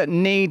points that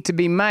need to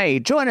be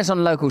made. Join us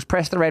on Locals.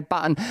 Press the red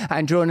button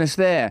and join us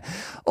there.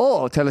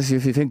 Or tell us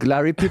if you think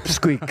Larry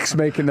Pipsqueak's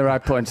making the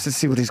right points. Let's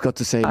see what he's got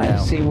to say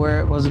now. I see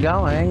where it was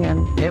going,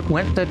 and it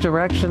went the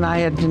direction I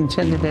had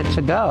intended it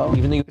to go.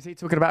 Is he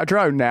talking about a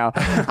drone now?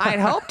 I'd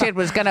hoped it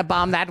was going to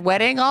bomb that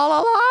wedding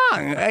all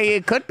along.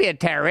 It could be a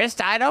terrorist.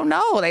 I don't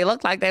know. They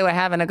looked like they were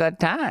having a good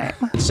time.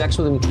 Sex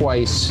with him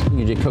twice.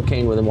 You did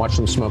cocaine with him, watched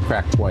him smoke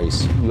crack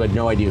twice. You had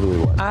no idea who he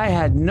was. I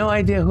had no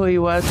idea who he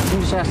was. Let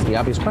me just ask the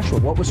obvious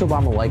question. What was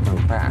Obama like on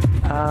crack?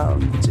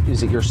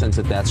 Is it your sense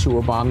that that's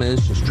who Obama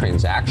is, just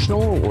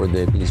transactional, or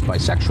that he's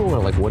bisexual, or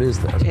like what is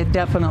this? It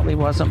definitely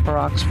wasn't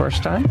Barack's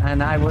first time,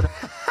 and I would...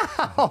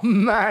 Oh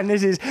man,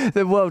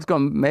 the world's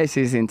gone. This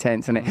is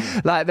intense, isn't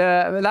it? Like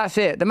that's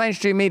it. The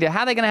mainstream media.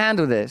 How are they going to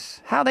handle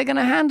this? How are they going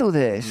to handle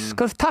this?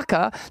 Because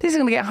Tucker, this is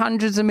going to get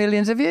hundreds of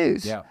millions of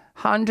views. Yeah.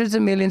 Hundreds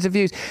of millions of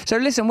views. So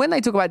listen, when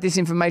they talk about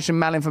disinformation,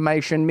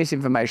 malinformation,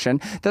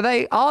 misinformation,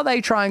 are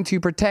they trying to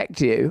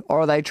protect you,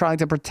 or are they trying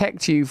to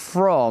protect you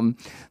from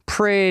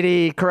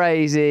pretty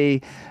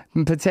crazy,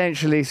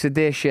 potentially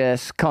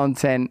seditious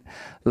content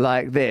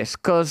like this?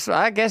 Because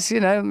I guess,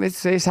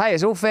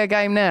 it's all fair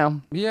game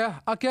now. Yeah,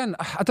 again,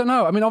 I don't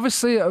know. I mean,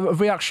 obviously a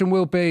reaction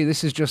will be,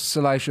 this is just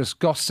salacious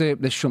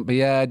gossip, this shouldn't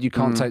be aired, you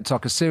can't take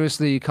Tucker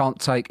seriously, you can't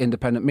take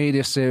independent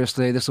media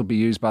seriously, this will be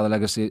used by the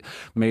legacy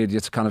media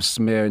to kind of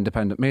smear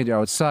independent media, I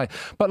would say.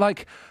 But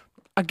like,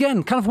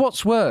 again, kind of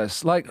what's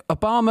worse, like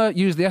Obama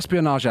used the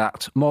Espionage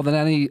Act more than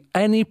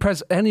any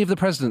of the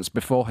presidents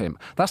before him.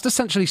 That's to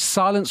essentially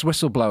silence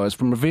whistleblowers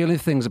from revealing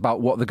things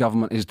about what the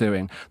government is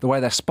doing, the way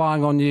they're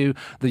spying on you,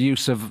 the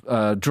use of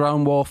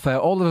drone warfare,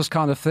 all of those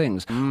kind of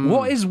things.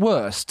 What is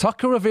worse,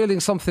 Tucker revealing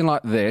something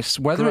like this,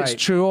 whether it's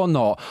true or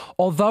not,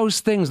 or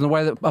those things in the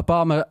way that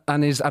Obama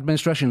and his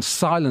administration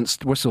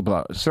silenced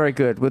whistleblowers? Very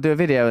good. We'll do a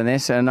video on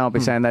this, and I'll be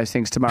saying those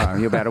things tomorrow.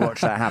 You'll be able to watch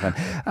that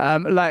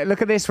happen.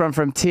 Look at this one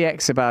from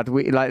TX about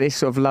this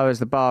sort of lowers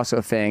the bar sort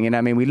of thing. You know,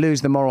 I mean, we lose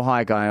the moral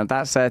high ground.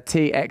 That's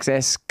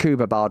TXS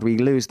Cuba Bard. We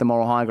lose the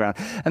moral high ground.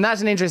 And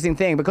that's an interesting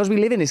thing because we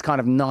live in this kind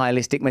of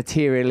nihilistic,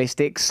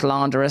 materialistic,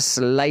 slanderous,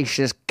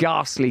 salacious,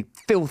 ghastly,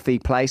 filthy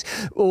place.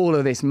 All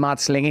of this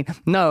mudslinging,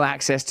 no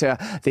access to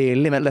the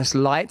limitless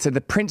light, to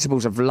the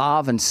principles of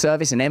love and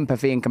service and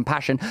empathy and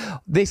compassion.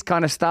 This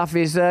kind of stuff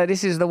is,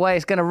 this is the way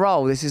it's going to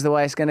roll. This is the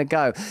way it's going to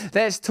go.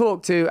 Let's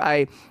talk to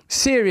a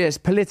serious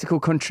political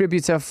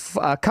contributor,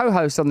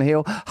 co-host on The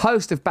Hill,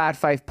 host of Bad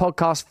Faith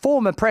podcast,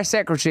 former press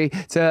secretary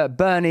to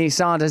Bernie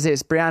Sanders.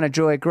 It's Briahna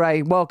Joy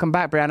Gray. Welcome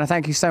back, Briahna.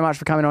 Thank you so much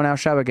for coming on our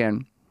show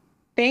again.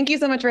 Thank you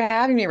so much for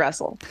having me,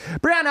 Russell.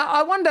 Briahna,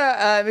 I wonder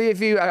if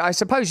you, I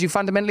suppose you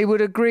fundamentally would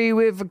agree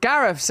with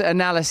Gareth's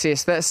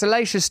analysis that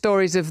salacious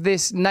stories of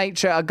this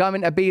nature are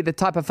going to be the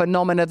type of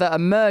phenomena that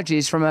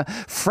emerges from a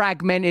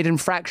fragmented and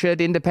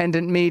fractured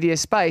independent media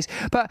space.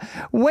 But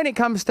when it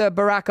comes to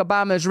Barack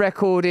Obama's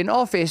record in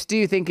office, do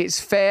you think it's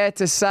fair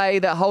to say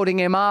that holding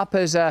him up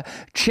as a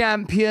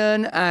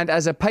champion and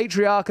as a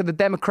patriarch of the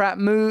Democrat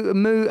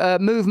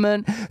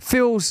movement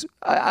feels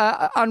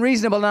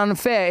unreasonable and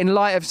unfair in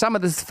light of some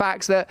of the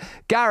facts that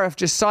Gareth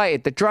just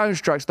cited, the drone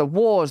strikes, the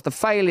wars, the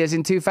failures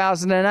in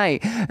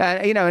 2008,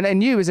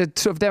 and you as a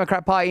sort of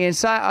Democrat Party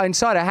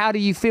insider, how do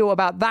you feel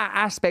about that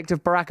aspect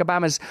of Barack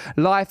Obama's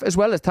life, as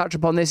well as touch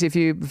upon this if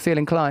you feel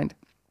inclined?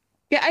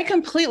 Yeah, I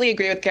completely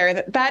agree with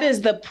Gareth. That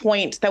is the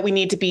point that we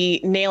need to be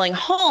nailing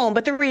home.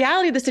 But the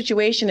reality of the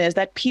situation is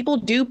that people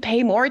do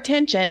pay more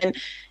attention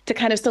to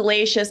kind of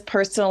salacious,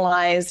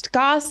 personalized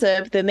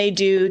gossip than they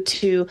do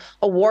to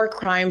a war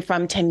crime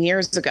from 10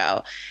 years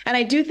ago. And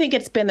I do think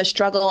it's been the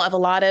struggle of a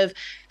lot of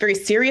very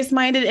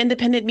serious-minded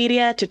independent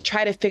media to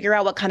try to figure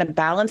out what kind of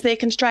balance they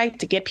can strike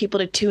to get people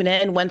to tune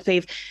in once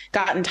they've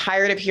gotten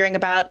tired of hearing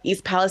about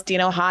East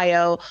Palestine,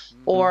 Ohio,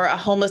 or a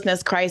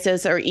homelessness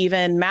crisis, or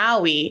even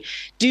Maui.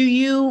 Do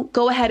you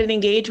go ahead and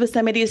engage with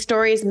some of these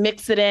stories,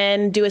 mix it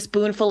in, do a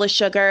spoonful of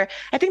sugar?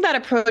 I think that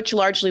approach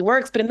largely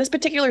works, but in this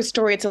particular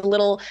story, it's a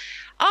little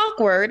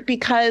awkward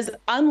because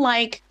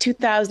unlike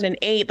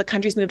 2008, the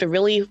country's moved a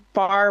really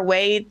far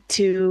way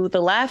to the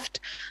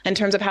left in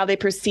terms of how they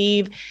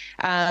perceive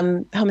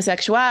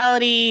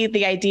homosexuality,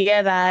 the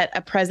idea that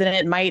a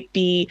president might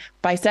be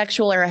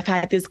bisexual or have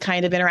had these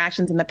kind of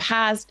interactions in the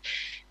past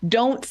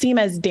don't seem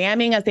as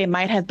damning as they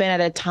might have been at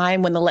a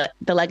time when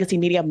the legacy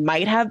media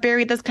might have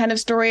buried this kind of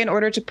story in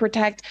order to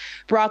protect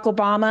Barack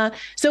Obama.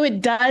 So it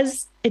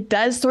does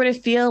sort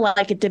of feel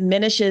like it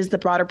diminishes the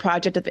broader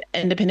project of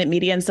independent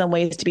media in some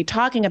ways to be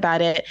talking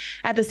about it.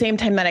 At the same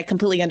time that I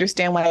completely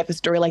understand why if a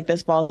story like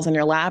this falls in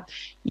your lap,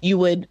 you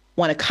would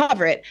want to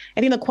cover it. I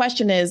think the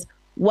question is,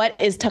 what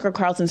is Tucker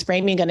Carlson's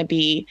framing going to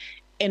be?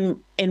 And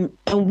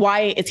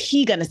why is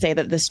he going to say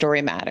that this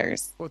story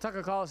matters? Well,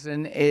 Tucker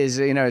Carlson is,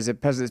 as a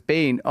person that's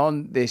been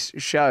on this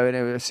show, and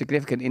it was a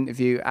significant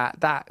interview at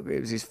that. It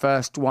was his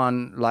first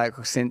one,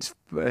 since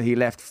he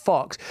left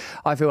Fox.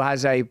 I feel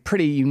has a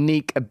pretty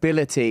unique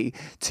ability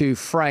to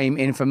frame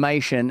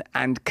information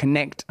and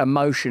connect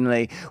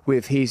emotionally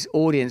with his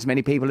audience.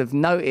 Many people have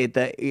noted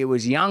that it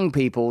was young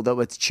people that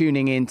were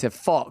tuning into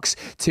Fox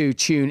to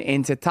tune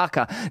into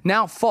Tucker.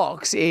 Now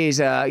Fox is,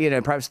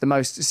 perhaps the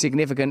most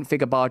significant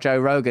figure bar Joe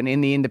Rogan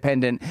in the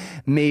independent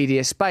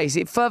media space.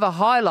 It further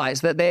highlights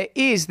that there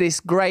is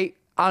this great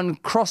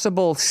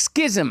uncrossable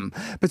schism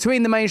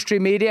between the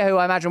mainstream media, who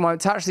I imagine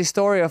won't touch this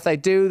story, or if they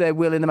do, they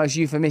will in the most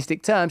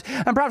euphemistic terms.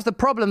 And perhaps the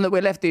problem that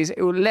we're left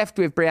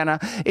with,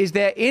 Briahna, is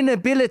their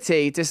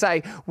inability to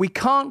say, we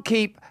can't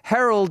keep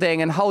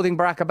heralding and holding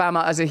Barack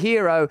Obama as a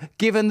hero,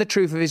 given the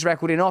truth of his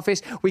record in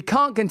office. We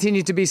can't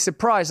continue to be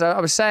surprised. I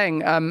was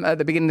saying at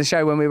the beginning of the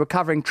show when we were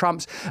covering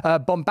Trump's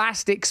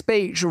bombastic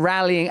speech,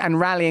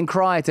 rallying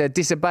cry to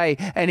disobey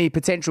any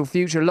potential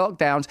future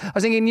lockdowns. I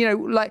was thinking,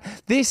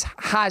 this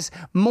has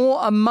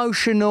more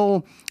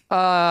emotional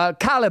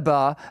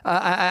caliber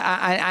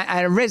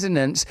and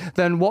resonance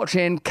than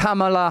watching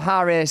Kamala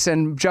Harris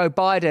and Joe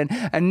Biden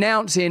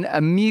announcing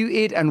a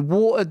muted and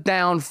watered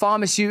down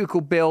pharmaceutical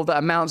bill that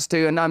amounts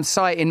to, and I'm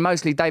citing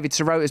mostly David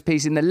Sirota's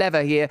piece in The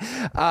Lever here,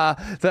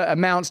 that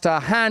amounts to a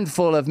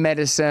handful of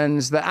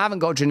medicines that haven't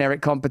got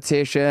generic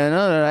competition.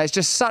 It's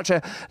just such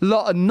a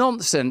lot of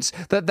nonsense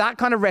that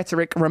kind of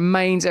rhetoric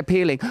remains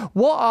appealing.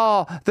 What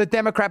are the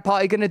Democrat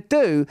Party going to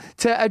do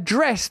to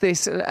address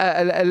this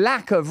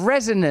lack of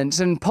resonance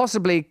and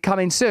possibly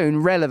coming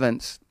soon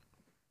relevance?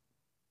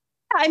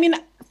 I mean,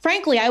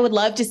 frankly, I would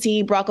love to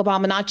see Barack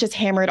Obama not just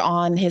hammered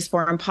on his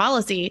foreign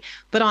policy,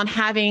 but on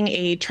having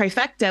a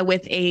trifecta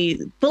with a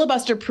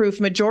filibuster-proof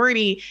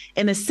majority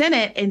in the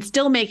Senate and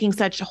still making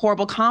such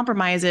horrible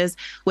compromises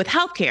with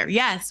healthcare.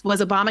 Yes,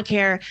 was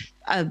Obamacare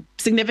a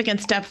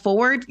significant step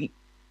forward?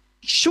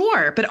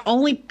 Sure, but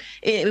only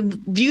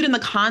viewed in the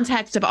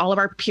context of all of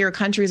our peer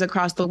countries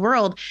across the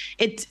world.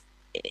 It's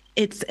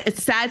a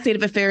sad state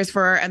of affairs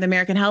for the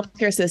American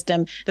healthcare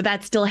system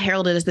that's still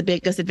heralded as the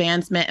biggest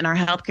advancement in our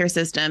healthcare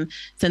system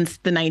since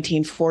the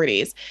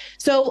 1940s.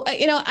 So,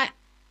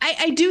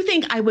 I do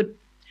think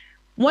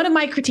one of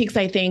my critiques,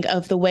 I think,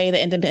 of the way the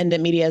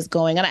independent media is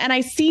going, and I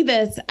see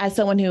this as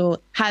someone who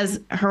has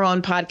her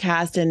own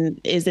podcast and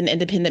is an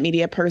independent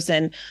media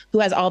person who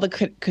has all the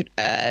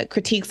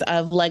critiques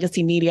of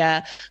legacy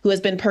media, who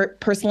has been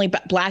personally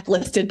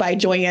blacklisted by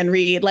Joy-Ann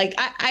Reid. Like,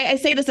 I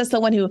say this as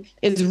someone who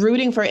is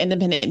rooting for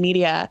independent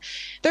media.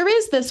 There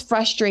is this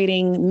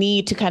frustrating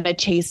need to kind of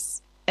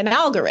chase an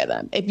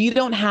algorithm. If you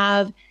don't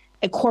have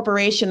a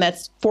corporation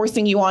that's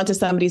forcing you onto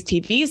somebody's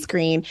TV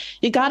screen,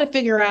 you got to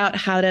figure out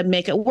how to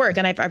make it work.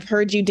 And I've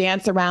heard you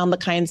dance around the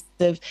kinds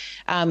of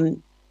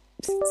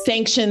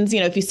sanctions.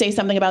 If you say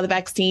something about the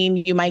vaccine,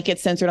 you might get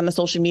censored on the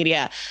social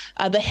media.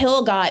 The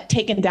Hill got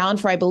taken down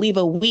for, I believe,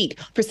 a week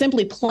for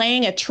simply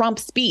playing a Trump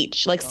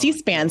speech, like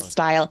C-SPAN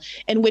style,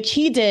 in which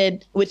he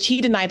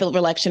denied the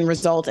election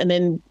result. And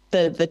then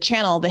the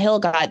channel, The Hill,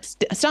 got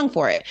stung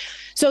for it.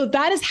 So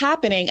that is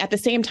happening at the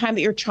same time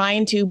that you're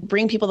trying to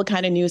bring people the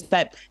kind of news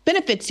that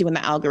benefits you in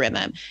the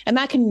algorithm. And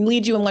that can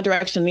lead you in one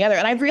direction or the other.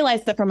 And I've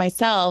realized that for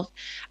myself,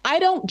 I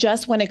don't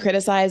just want to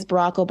criticize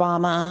Barack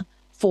Obama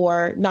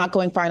for not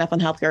going far enough on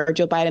healthcare, or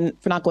Joe Biden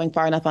for not going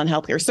far enough on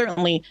healthcare.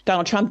 Certainly,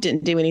 Donald Trump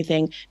didn't do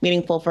anything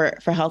meaningful for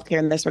healthcare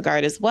in this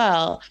regard as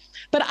well.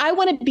 But I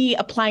want to be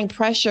applying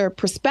pressure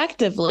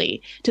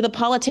prospectively to the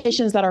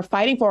politicians that are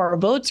fighting for our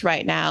votes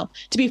right now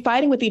to be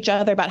fighting with each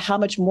other about how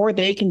much more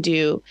they can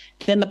do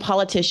than the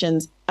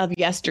politicians of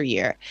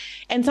yesteryear.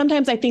 And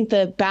sometimes I think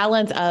the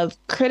balance of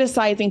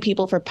criticizing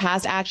people for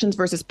past actions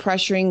versus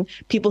pressuring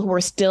people who are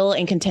still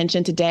in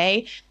contention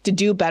today to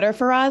do better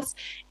for us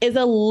is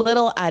a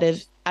little out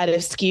of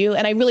skew.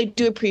 And I really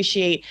do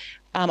appreciate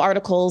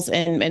articles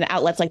and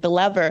outlets like The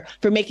Lever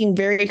for making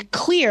very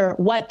clear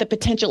what the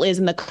potential is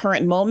in the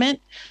current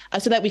moment,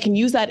 so that we can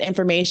use that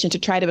information to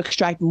try to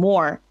extract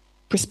more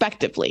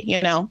prospectively,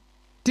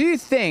 Do you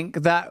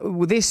think that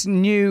this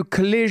new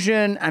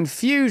collision and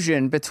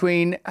fusion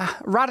between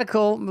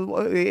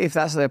radical, if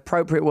that's the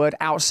appropriate word,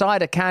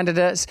 outsider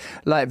candidates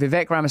like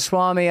Vivek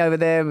Ramaswamy over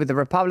there with the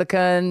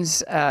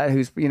Republicans,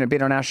 who's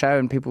been on our show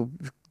and people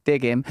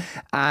dig him,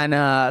 and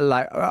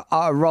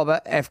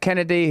Robert F.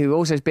 Kennedy, who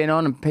also has been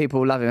on, and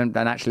people love him,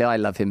 and actually I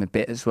love him a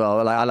bit as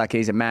well. I like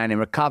he's a man in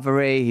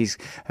recovery. He's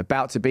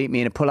about to beat me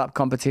in a pull-up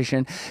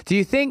competition. Do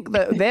you think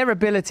that their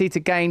ability to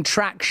gain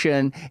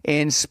traction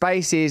in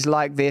spaces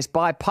like this,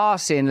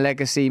 bypassing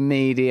legacy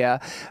media,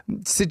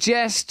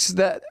 suggests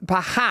that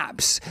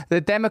perhaps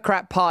the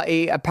Democrat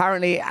Party,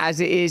 apparently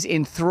as it is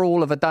in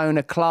thrall of a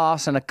donor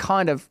class and a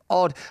kind of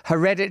odd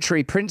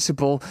hereditary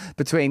principle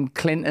between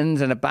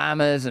Clintons and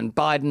Obamas and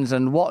Biden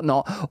and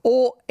whatnot,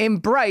 or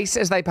embrace,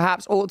 as they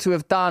perhaps ought to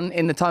have done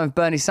in the time of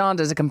Bernie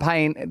Sanders, a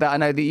campaign that I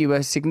know that you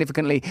were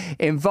significantly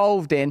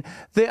involved in,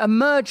 the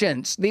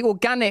emergence, the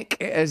organic,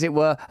 as it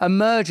were,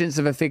 emergence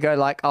of a figure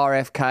like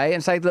RFK,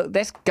 and say, look,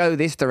 let's go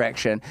this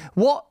direction.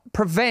 What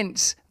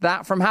prevents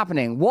that from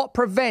happening? What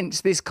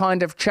prevents this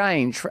kind of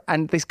change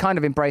and this kind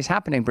of embrace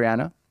happening,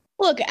 Briahna?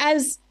 Look,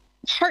 as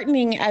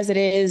heartening as it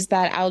is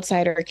that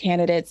outsider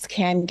candidates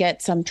can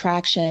get some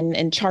traction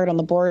and chart on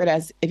the board,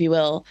 as if you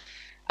will,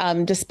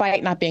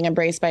 despite not being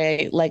embraced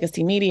by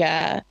legacy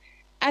media,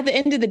 at the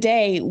end of the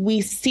day,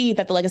 we see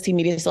that the legacy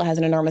media still has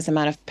an enormous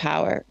amount of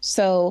power.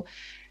 So,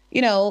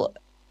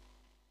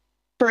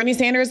 Bernie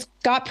Sanders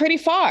got pretty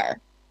far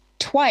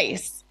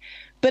twice.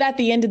 But at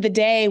the end of the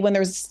day, when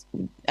there's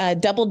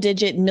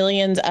double-digit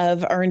millions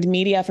of earned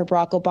media for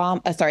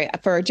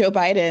for Joe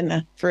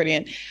Biden, for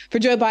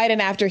Joe Biden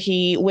after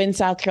he wins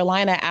South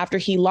Carolina, after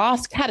he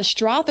lost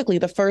catastrophically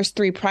the first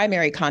three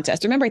primary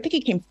contests. Remember, I think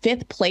he came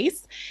 5th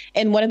place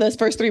in one of those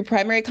first 3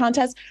 primary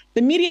contests.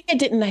 The media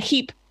didn't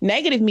heap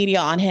negative media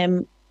on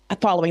him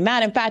following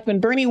that. In fact,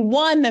 when Bernie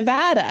won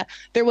Nevada,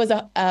 there was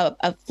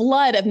a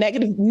flood of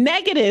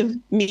negative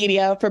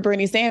media for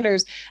Bernie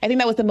Sanders. I think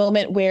that was the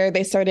moment where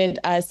they started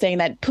saying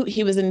that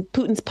he was in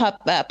Putin's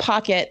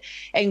pocket,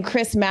 and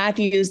Chris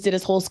Matthews did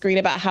his whole screen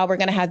about how we're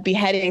going to have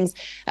beheadings,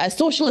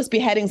 socialist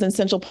beheadings in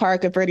Central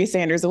Park if Bernie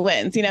Sanders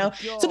wins.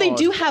 So they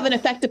do have an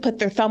effect to put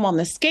their thumb on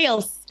the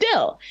scale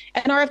still.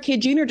 And RFK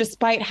Jr.,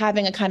 despite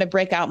having a kind of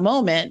breakout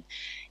moment,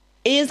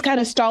 is kind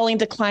of stalling,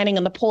 declining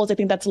in the polls. I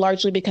think that's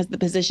largely because of the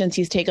positions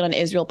he's taken on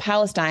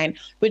Israel-Palestine,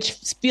 which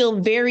feel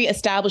very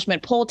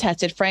establishment poll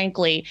tested,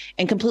 frankly,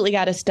 and completely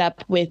out of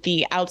step with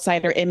the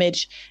outsider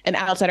image and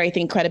outsider, I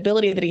think,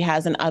 credibility that he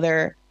has in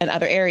other and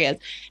other areas.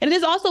 And it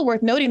is also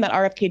worth noting that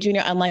RFK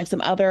Jr., unlike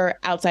some other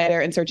outsider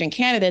insurgent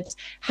candidates,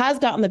 has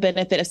gotten the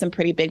benefit of some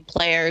pretty big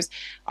players.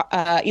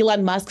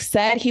 Elon Musk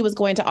said he was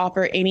going to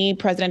offer any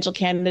presidential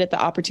candidate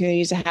the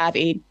opportunity to have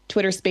a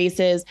Twitter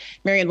Spaces.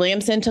 Marianne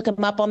Williamson took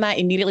him up on that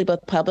immediately,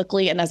 both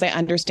publicly and, as I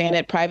understand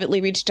it, privately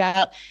reached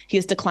out. He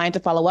has declined to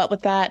follow up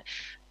with that.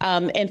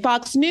 And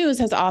Fox News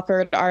has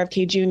offered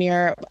RFK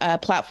Jr. a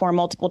platform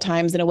multiple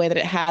times in a way that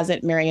it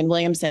hasn't Marianne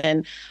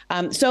Williamson.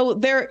 So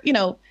there,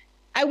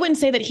 I wouldn't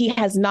say that he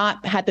has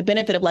not had the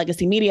benefit of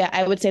legacy media.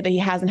 I would say that he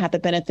hasn't had the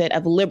benefit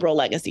of liberal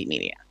legacy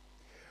media.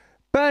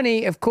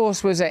 Bernie, of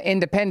course, was an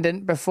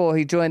independent before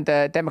he joined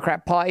the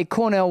Democrat Party.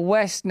 Cornel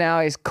West now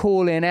is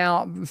calling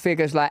out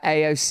figures like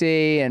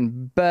AOC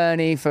and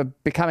Bernie for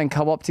becoming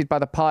co-opted by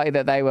the party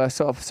that they were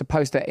sort of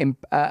supposed to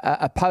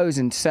oppose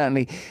and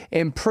certainly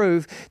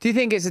improve. Do you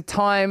think it's a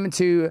time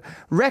to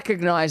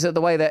recognize that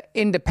the way that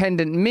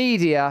independent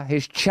media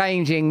is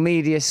changing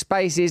media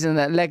spaces and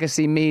that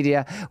legacy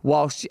media,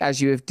 whilst, as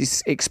you have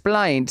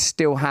explained,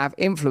 still have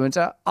influence,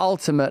 are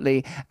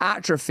ultimately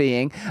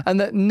atrophying, and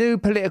that new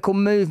political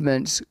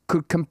movements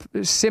could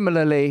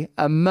similarly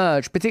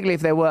emerge, particularly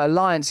if there were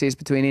alliances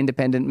between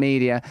independent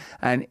media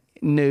and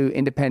new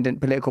independent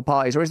political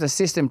parties? Or is the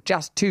system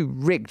just too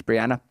rigged,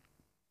 Briahna?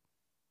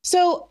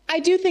 So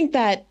I do think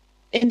that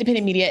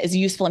independent media is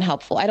useful and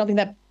helpful. I don't think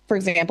that, for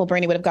example,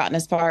 Bernie would have gotten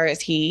as far as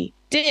he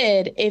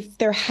did if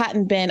there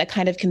hadn't been a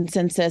kind of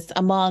consensus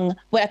among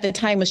what at the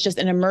time was just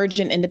an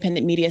emergent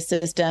independent media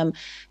system.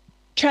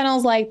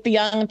 Channels like the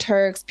Young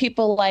Turks,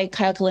 people like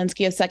Kyle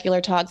Kalinske of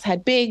Secular Talks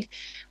had big,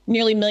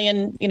 nearly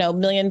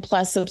million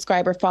plus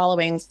subscriber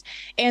followings.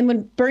 And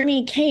when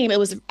Bernie came, it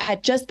was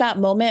at just that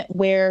moment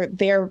where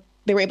they were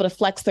able to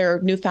flex their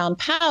newfound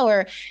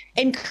power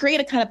and create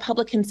a kind of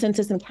public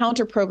consensus and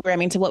counter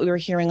programming to what we were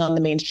hearing on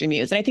the mainstream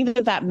news. And I think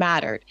that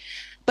mattered.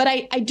 But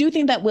I do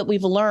think that what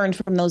we've learned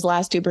from those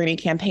last two Bernie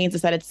campaigns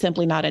is that it's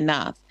simply not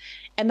enough.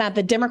 And that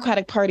the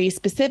Democratic Party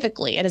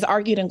specifically, it has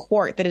argued in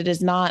court that it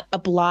is not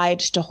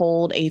obliged to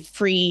hold a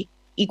free,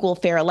 equal,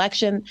 fair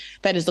election.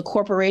 That is the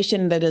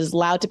corporation that is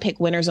allowed to pick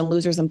winners and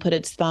losers and put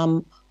its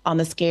thumb on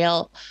the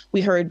scale.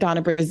 We heard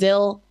Donna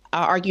Brazile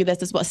argue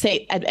this as well,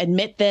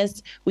 admit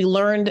this. We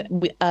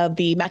learned of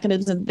the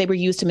mechanisms that they were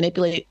using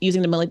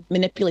to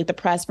manipulate the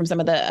press from some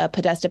of the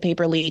Podesta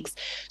paper leaks.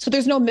 So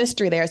there's no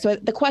mystery there. So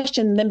the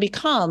question then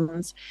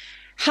becomes,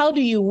 how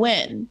do you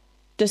win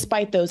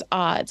despite those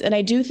odds? And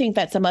I do think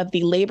that some of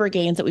the labor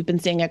gains that we've been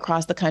seeing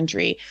across the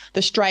country,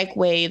 the strike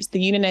waves, the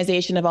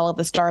unionization of all of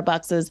the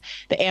Starbuckses,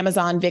 the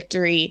Amazon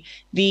victory,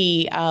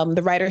 the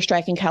writer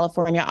strike in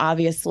California,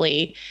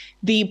 obviously,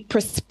 the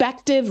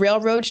prospective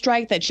railroad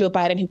strike that Joe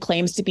Biden, who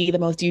claims to be the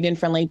most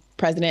union-friendly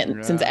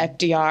president since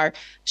FDR,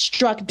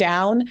 struck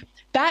down.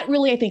 That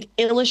really, I think,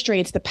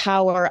 illustrates the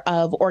power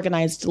of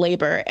organized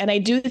labor. And I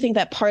do think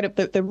that part of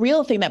the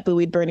real thing that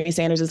buoyed Bernie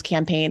Sanders'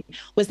 campaign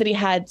was that he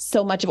had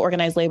so much of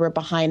organized labor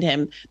behind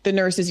him. The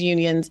nurses'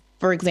 unions,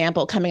 for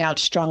example, coming out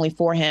strongly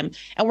for him.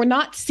 And we're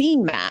not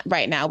seeing that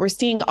right now. We're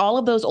seeing all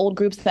of those old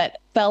groups that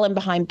fell in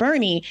behind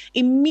Bernie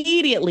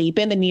immediately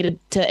bend the knee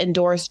to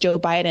endorse Joe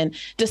Biden,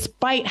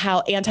 despite how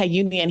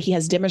anti-union he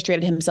has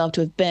demonstrated himself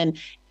to have been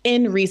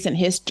in recent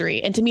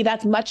history. And to me,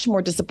 that's much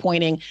more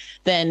disappointing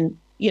than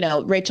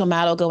Rachel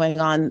Maddow going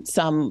on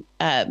some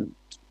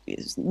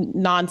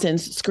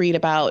nonsense screed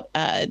about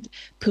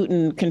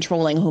Putin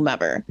controlling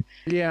whomever.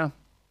 Yeah,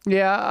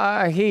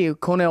 I hear you.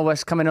 Cornel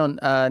West coming on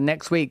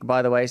next week,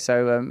 by the way,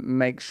 so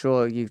make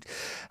sure you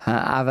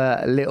have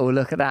a little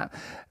look at that.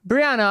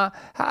 Briahna,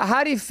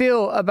 how do you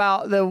feel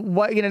about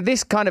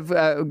this kind of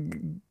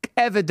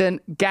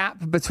evident gap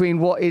between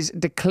what is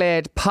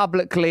declared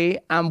publicly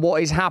and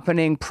what is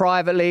happening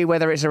privately,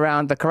 whether it's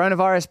around the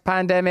coronavirus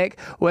pandemic,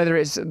 whether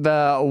it's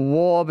the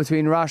war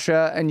between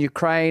Russia and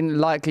Ukraine,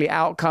 likely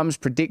outcomes,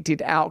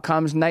 predicted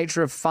outcomes,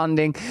 nature of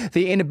funding,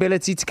 the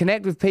inability to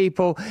connect with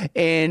people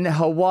in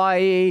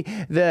Hawaii,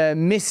 the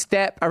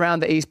misstep around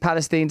the East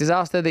Palestine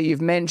disaster that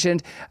you've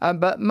mentioned,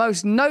 but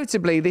most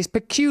notably this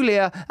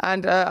peculiar,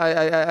 and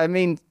I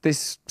mean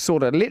this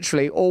sort of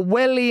literally,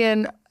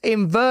 Orwellian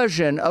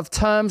inversion of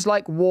terms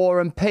like war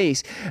and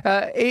peace.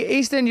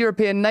 Eastern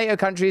European NATO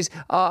countries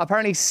are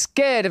apparently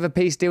scared of a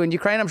peace deal in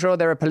Ukraine. I'm sure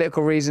there are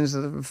political reasons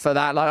for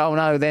that, like, oh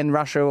no, then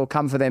Russia will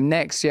come for them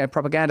next,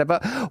 propaganda.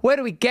 But where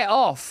do we get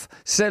off?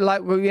 So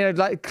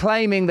like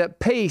claiming that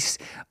peace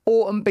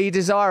oughtn't be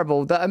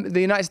desirable, that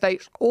the United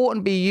States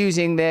oughtn't be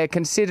using their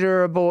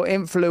considerable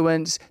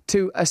influence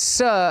to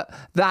assert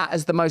that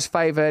as the most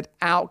favored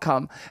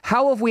outcome.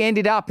 How have we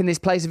ended up in this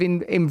place of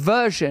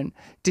inversion,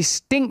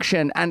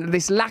 distinction, and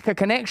this lack of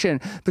connection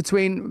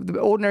between the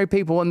ordinary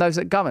people and those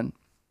that govern?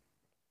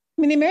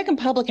 I mean, the American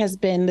public has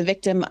been the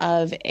victim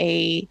of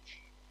a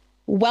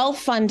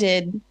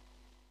well-funded,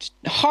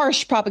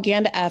 harsh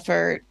propaganda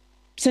effort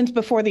since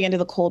before the end of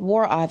the Cold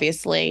War,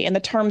 obviously, and the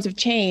terms have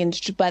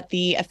changed, but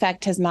the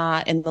effect has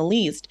not in the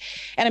least.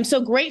 And I'm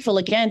so grateful,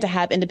 again, to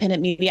have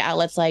independent media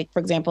outlets like, for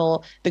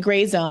example, the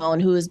Gray Zone,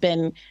 who has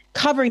been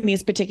covering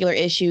these particular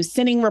issues,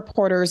 sending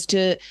reporters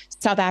to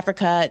South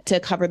Africa to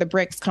cover the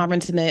BRICS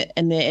conference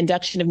and the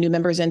induction of new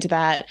members into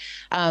that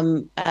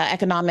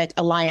economic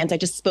alliance. I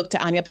just spoke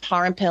to Anya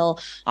Parampil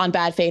on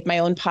Bad Faith, my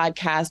own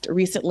podcast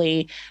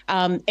recently.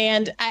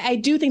 And I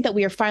do think that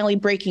we are finally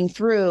breaking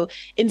through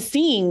in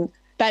seeing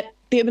that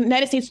the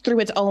United States, through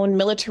its own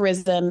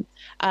militarism,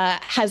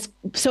 has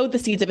sowed the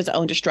seeds of its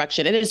own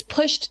destruction. It has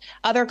pushed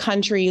other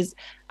countries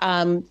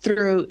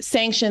through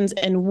sanctions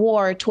and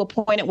war to a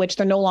point at which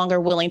they're no longer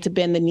willing to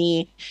bend the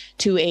knee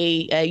to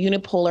a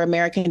unipolar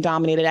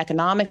American-dominated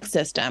economic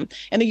system.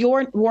 And the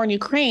war in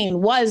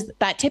Ukraine was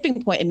that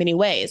tipping point in many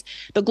ways.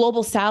 The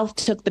global South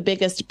took the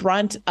biggest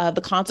brunt of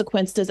the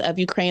consequences of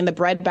Ukraine, the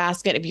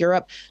breadbasket of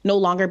Europe no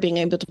longer being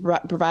able to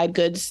provide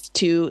goods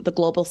to the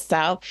global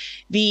South.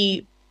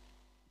 The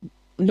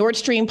Nord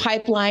Stream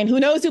pipeline, who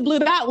knows who blew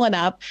that one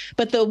up,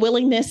 but the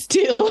willingness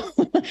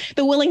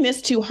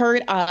to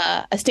hurt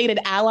a stated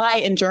ally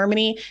in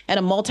Germany and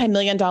a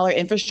multi-billion dollar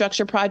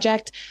infrastructure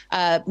project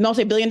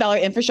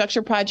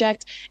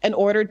in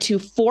order to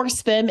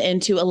force them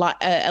into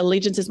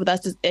allegiances with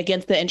us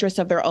against the interests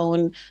of their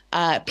own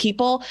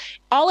people.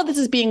 All of this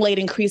is being laid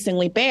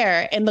increasingly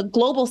bare. And the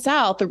global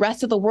South, the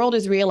rest of the world,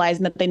 is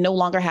realizing that they no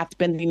longer have to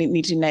bend the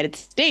knee to the United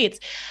States.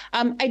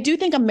 I do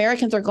think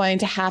Americans are going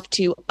to have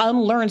to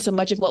unlearn so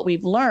much of what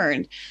we've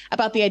learned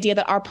about the idea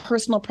that our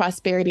personal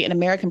prosperity and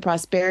American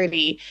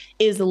prosperity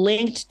is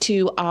linked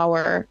to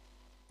our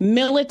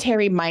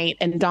military might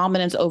and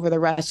dominance over the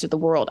rest of the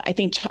world. I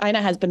think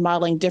China has been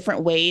modeling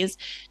different ways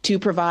to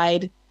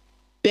provide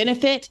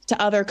benefit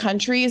to other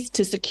countries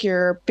to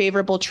secure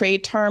favorable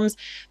trade terms,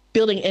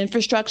 building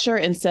infrastructure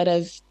instead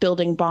of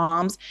building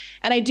bombs.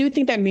 And I do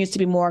think there needs to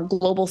be more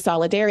global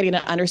solidarity and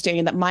an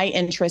understanding that my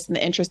interest and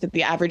the interest of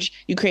the average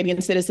Ukrainian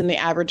citizen, the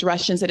average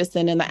Russian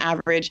citizen, and the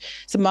average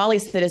Somali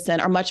citizen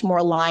are much more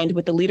aligned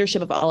with the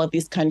leadership of all of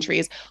these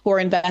countries who are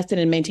invested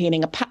in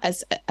maintaining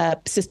a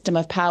system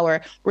of power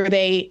where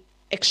they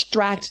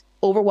extract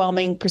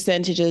overwhelming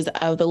percentages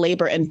of the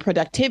labor and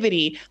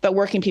productivity that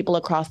working people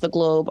across the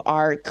globe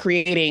are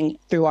creating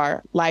through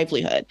our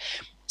livelihood.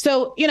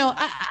 So,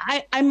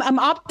 I'm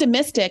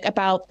optimistic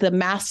about the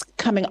mask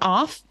coming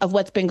off of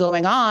what's been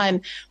going on,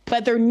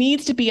 but there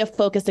needs to be a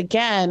focus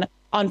again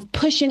on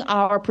pushing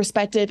our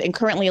prospective and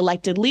currently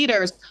elected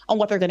leaders on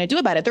what they're going to do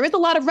about it. There is a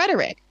lot of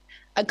rhetoric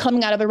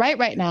coming out of the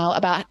right now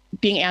about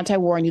being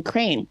anti-war in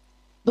Ukraine.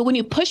 But when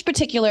you push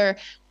particular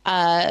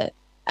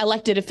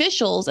elected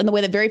officials in the way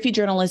that very few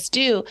journalists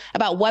do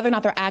about whether or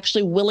not they're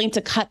actually willing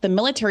to cut the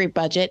military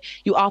budget,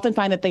 you often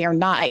find that they are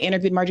not. I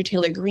interviewed Marjorie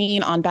Taylor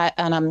Greene on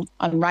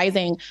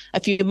Rising a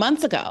few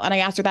months ago, and I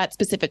asked her that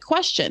specific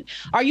question.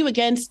 Are you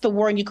against the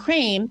war in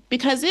Ukraine?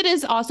 Because it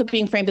is also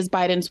being framed as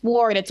Biden's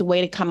war, and it's a way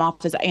to come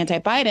off as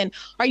anti-Biden.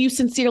 Are you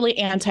sincerely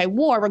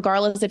anti-war,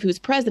 regardless of who's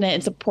president,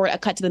 and support a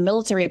cut to the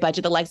military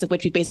budget, the likes of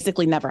which we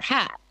basically never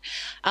had?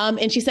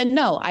 And she said,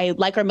 no, I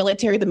like our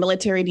military. The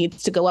military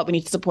needs to go up. We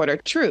need to support our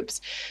troops.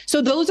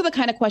 So those are the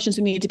kind of questions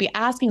we need to be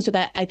asking so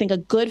that I think a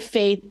good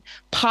faith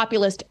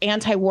populist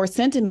anti-war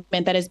sentiment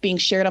that is being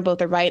shared on both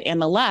the right and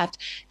the left,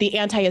 the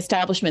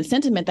anti-establishment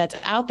sentiment that's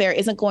out there,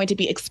 isn't going to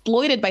be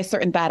exploited by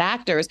certain bad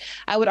actors.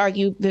 I would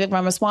argue Vivek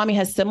Ramaswamy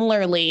has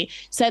similarly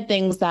said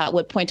things that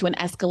would point to an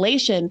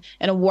escalation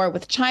in a war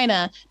with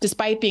China,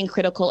 despite being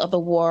critical of the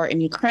war in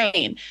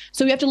Ukraine.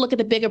 So we have to look at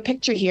the bigger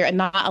picture here and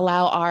not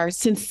allow our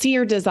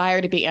sincere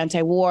desire to be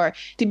anti-war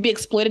to be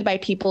exploited by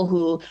people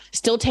who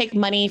still take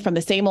money from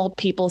the same old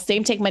people,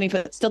 still take money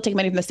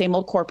from the same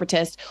old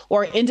corporatists,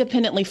 or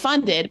independently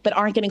funded, but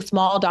aren't getting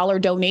small dollar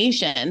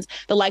donations,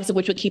 the likes of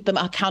which would keep them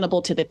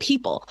accountable to the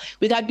people.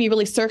 We got to be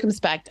really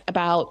circumspect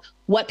about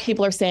what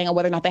people are saying and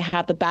whether or not they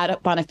have the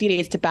bona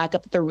fides to back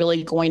up that they're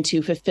really going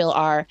to fulfill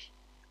our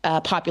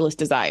populist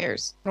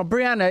desires. Well,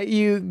 Briahna,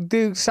 you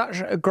do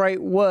such a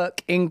great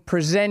work in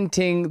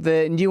presenting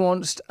the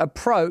nuanced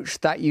approach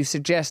that you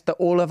suggest that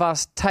all of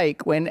us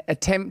take when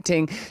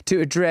attempting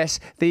to address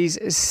these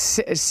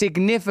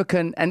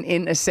significant and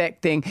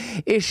intersecting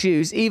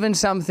issues. Even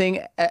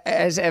something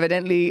as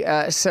evidently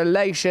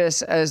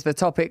salacious as the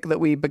topic that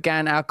we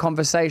began our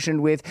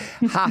conversation with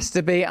has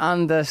to be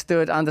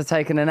understood,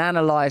 undertaken and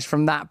analysed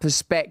from that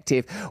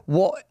perspective.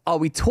 What are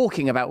we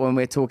talking about when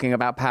we're talking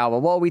about power?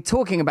 What are we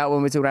talking about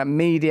when we're talking about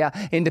media,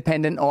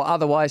 independent or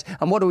otherwise?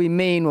 And what do we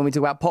mean when we talk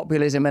about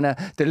populism and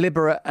a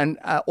deliberate and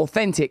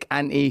authentic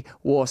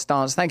anti-war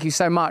stance? Thank you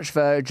so much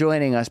for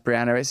joining us,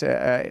 Briahna.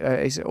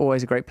 It's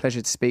always a great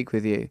pleasure to speak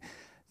with you.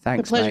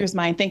 Thanks, the pleasure is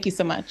mine. Thank you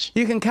so much.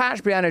 You can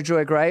catch Briahna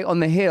Joy Gray on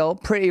The Hill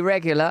pretty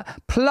regular.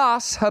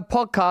 Plus, her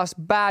podcast,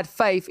 Bad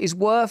Faith, is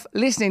worth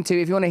listening to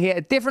if you want to hear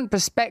a different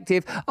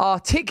perspective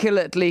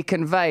articulately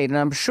conveyed. And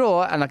I'm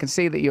sure, and I can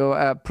see that you're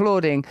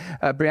applauding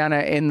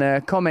Briahna in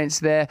the comments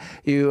there,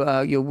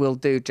 you will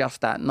do just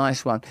that.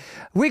 Nice one.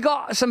 We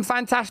got some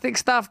fantastic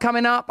stuff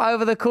coming up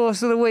over the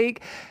course of the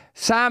week.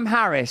 Sam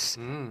Harris.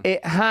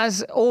 It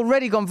has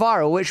already gone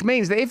viral, which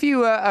means that if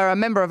you are a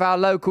member of our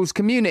locals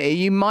community,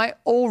 you might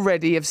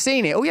already have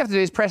seen it. All you have to do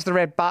is press the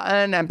red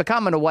button and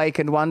become an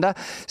awakened wonder.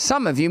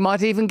 Some of you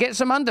might even get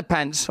some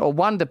underpants or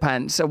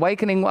wonderpants.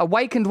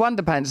 Awakened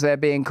wonderpants, they're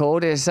being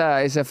called, is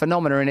a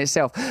phenomenon in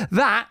itself.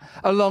 That,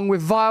 along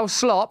with Vile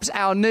Slops,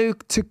 our new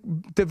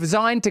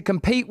designed to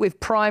compete with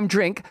Prime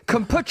drink,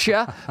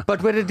 kombucha,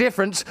 but with a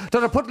difference.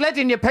 That'll put lead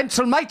in your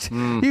pencil, mate.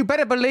 You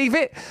better believe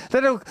it.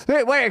 That'll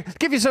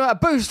give you a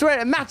boost where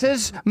it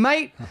matters,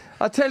 mate.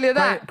 I'll tell you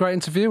that. Great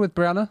interview with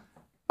Briahna.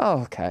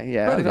 Oh, okay,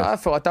 yeah. I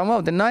thought I'd done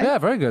well, didn't I? Yeah,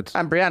 very good.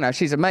 And Briahna,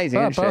 she's amazing,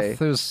 isn't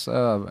she?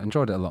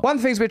 Enjoyed it a lot. One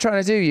of the things we're trying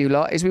to do, you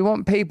lot, is we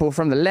want people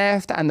from the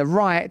left and the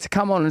right to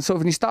come on and sort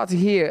of, and you start to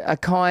hear a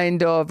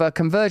kind of a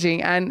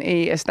converging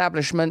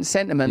anti-establishment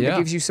sentiment that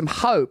gives you some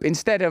hope,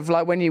 instead of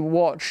like when you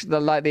watch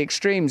the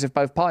extremes of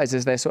both parties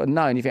as they're sort of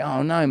known, you think,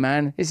 oh no,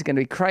 man, this is going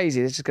to be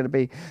crazy. This is going to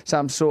be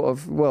some sort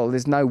of, well,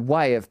 there's no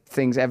way of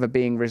things ever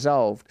being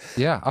resolved.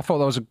 Yeah, I thought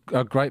that was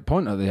a great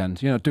point at the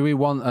end. You know, do we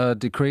want a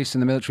decrease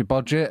in the military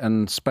budget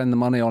and spend the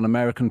money on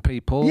American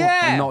people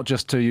and not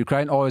just to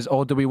Ukraine,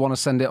 or do we want to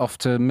send it off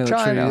to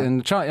military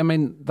in China? I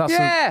mean,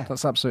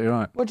 that's absolutely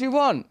right. What do you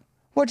want?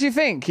 What do you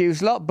think,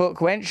 Hughes lot, book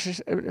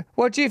wench?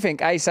 What do you think,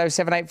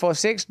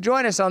 ASO7846?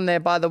 Join us on there,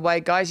 by the way,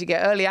 guys. You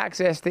get early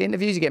access to the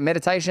interviews, you get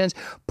meditations,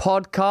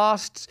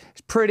 podcasts.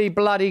 It's pretty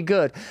bloody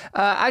good.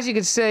 As you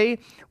can see,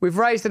 we've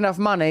raised enough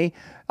money.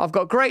 I've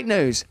got great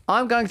news.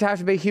 I'm going to have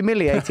to be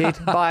humiliated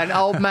by an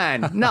old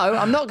man. No,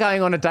 I'm not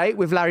going on a date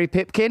with Larry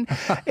Pipkin.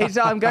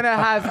 I'm going to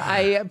have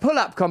a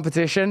pull-up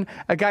competition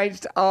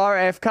against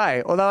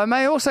RFK, although I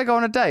may also go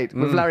on a date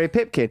with Larry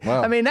Pipkin.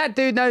 Wow. I mean, that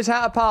dude knows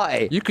how to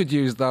party. You could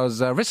use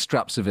those wrist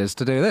straps of his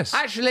to do this.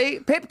 Actually,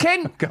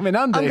 Pipkin, come in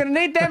handy. I'm going to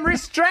need them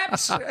wrist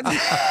straps.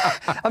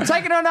 I'm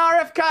taking on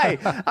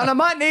RFK, and I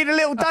might need a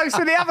little dose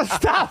of the other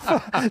stuff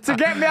to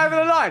get me over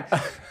the line.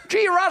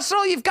 Gee,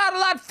 Russell, you've got a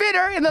lot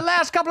fitter in the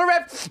last couple of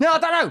reps. No, I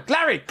don't know.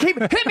 Larry,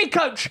 hit me,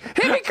 coach.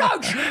 Hit me,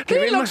 coach.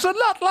 He looks a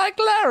lot like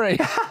Larry.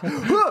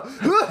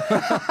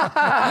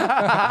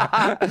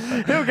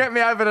 He'll get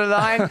me over the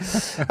line.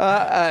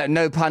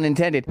 No pun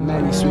intended.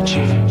 Many switch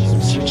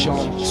in, switch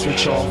on,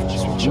 switch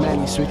off.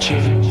 Many switch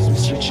in,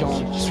 switch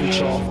on,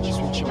 switch off,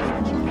 switch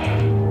on.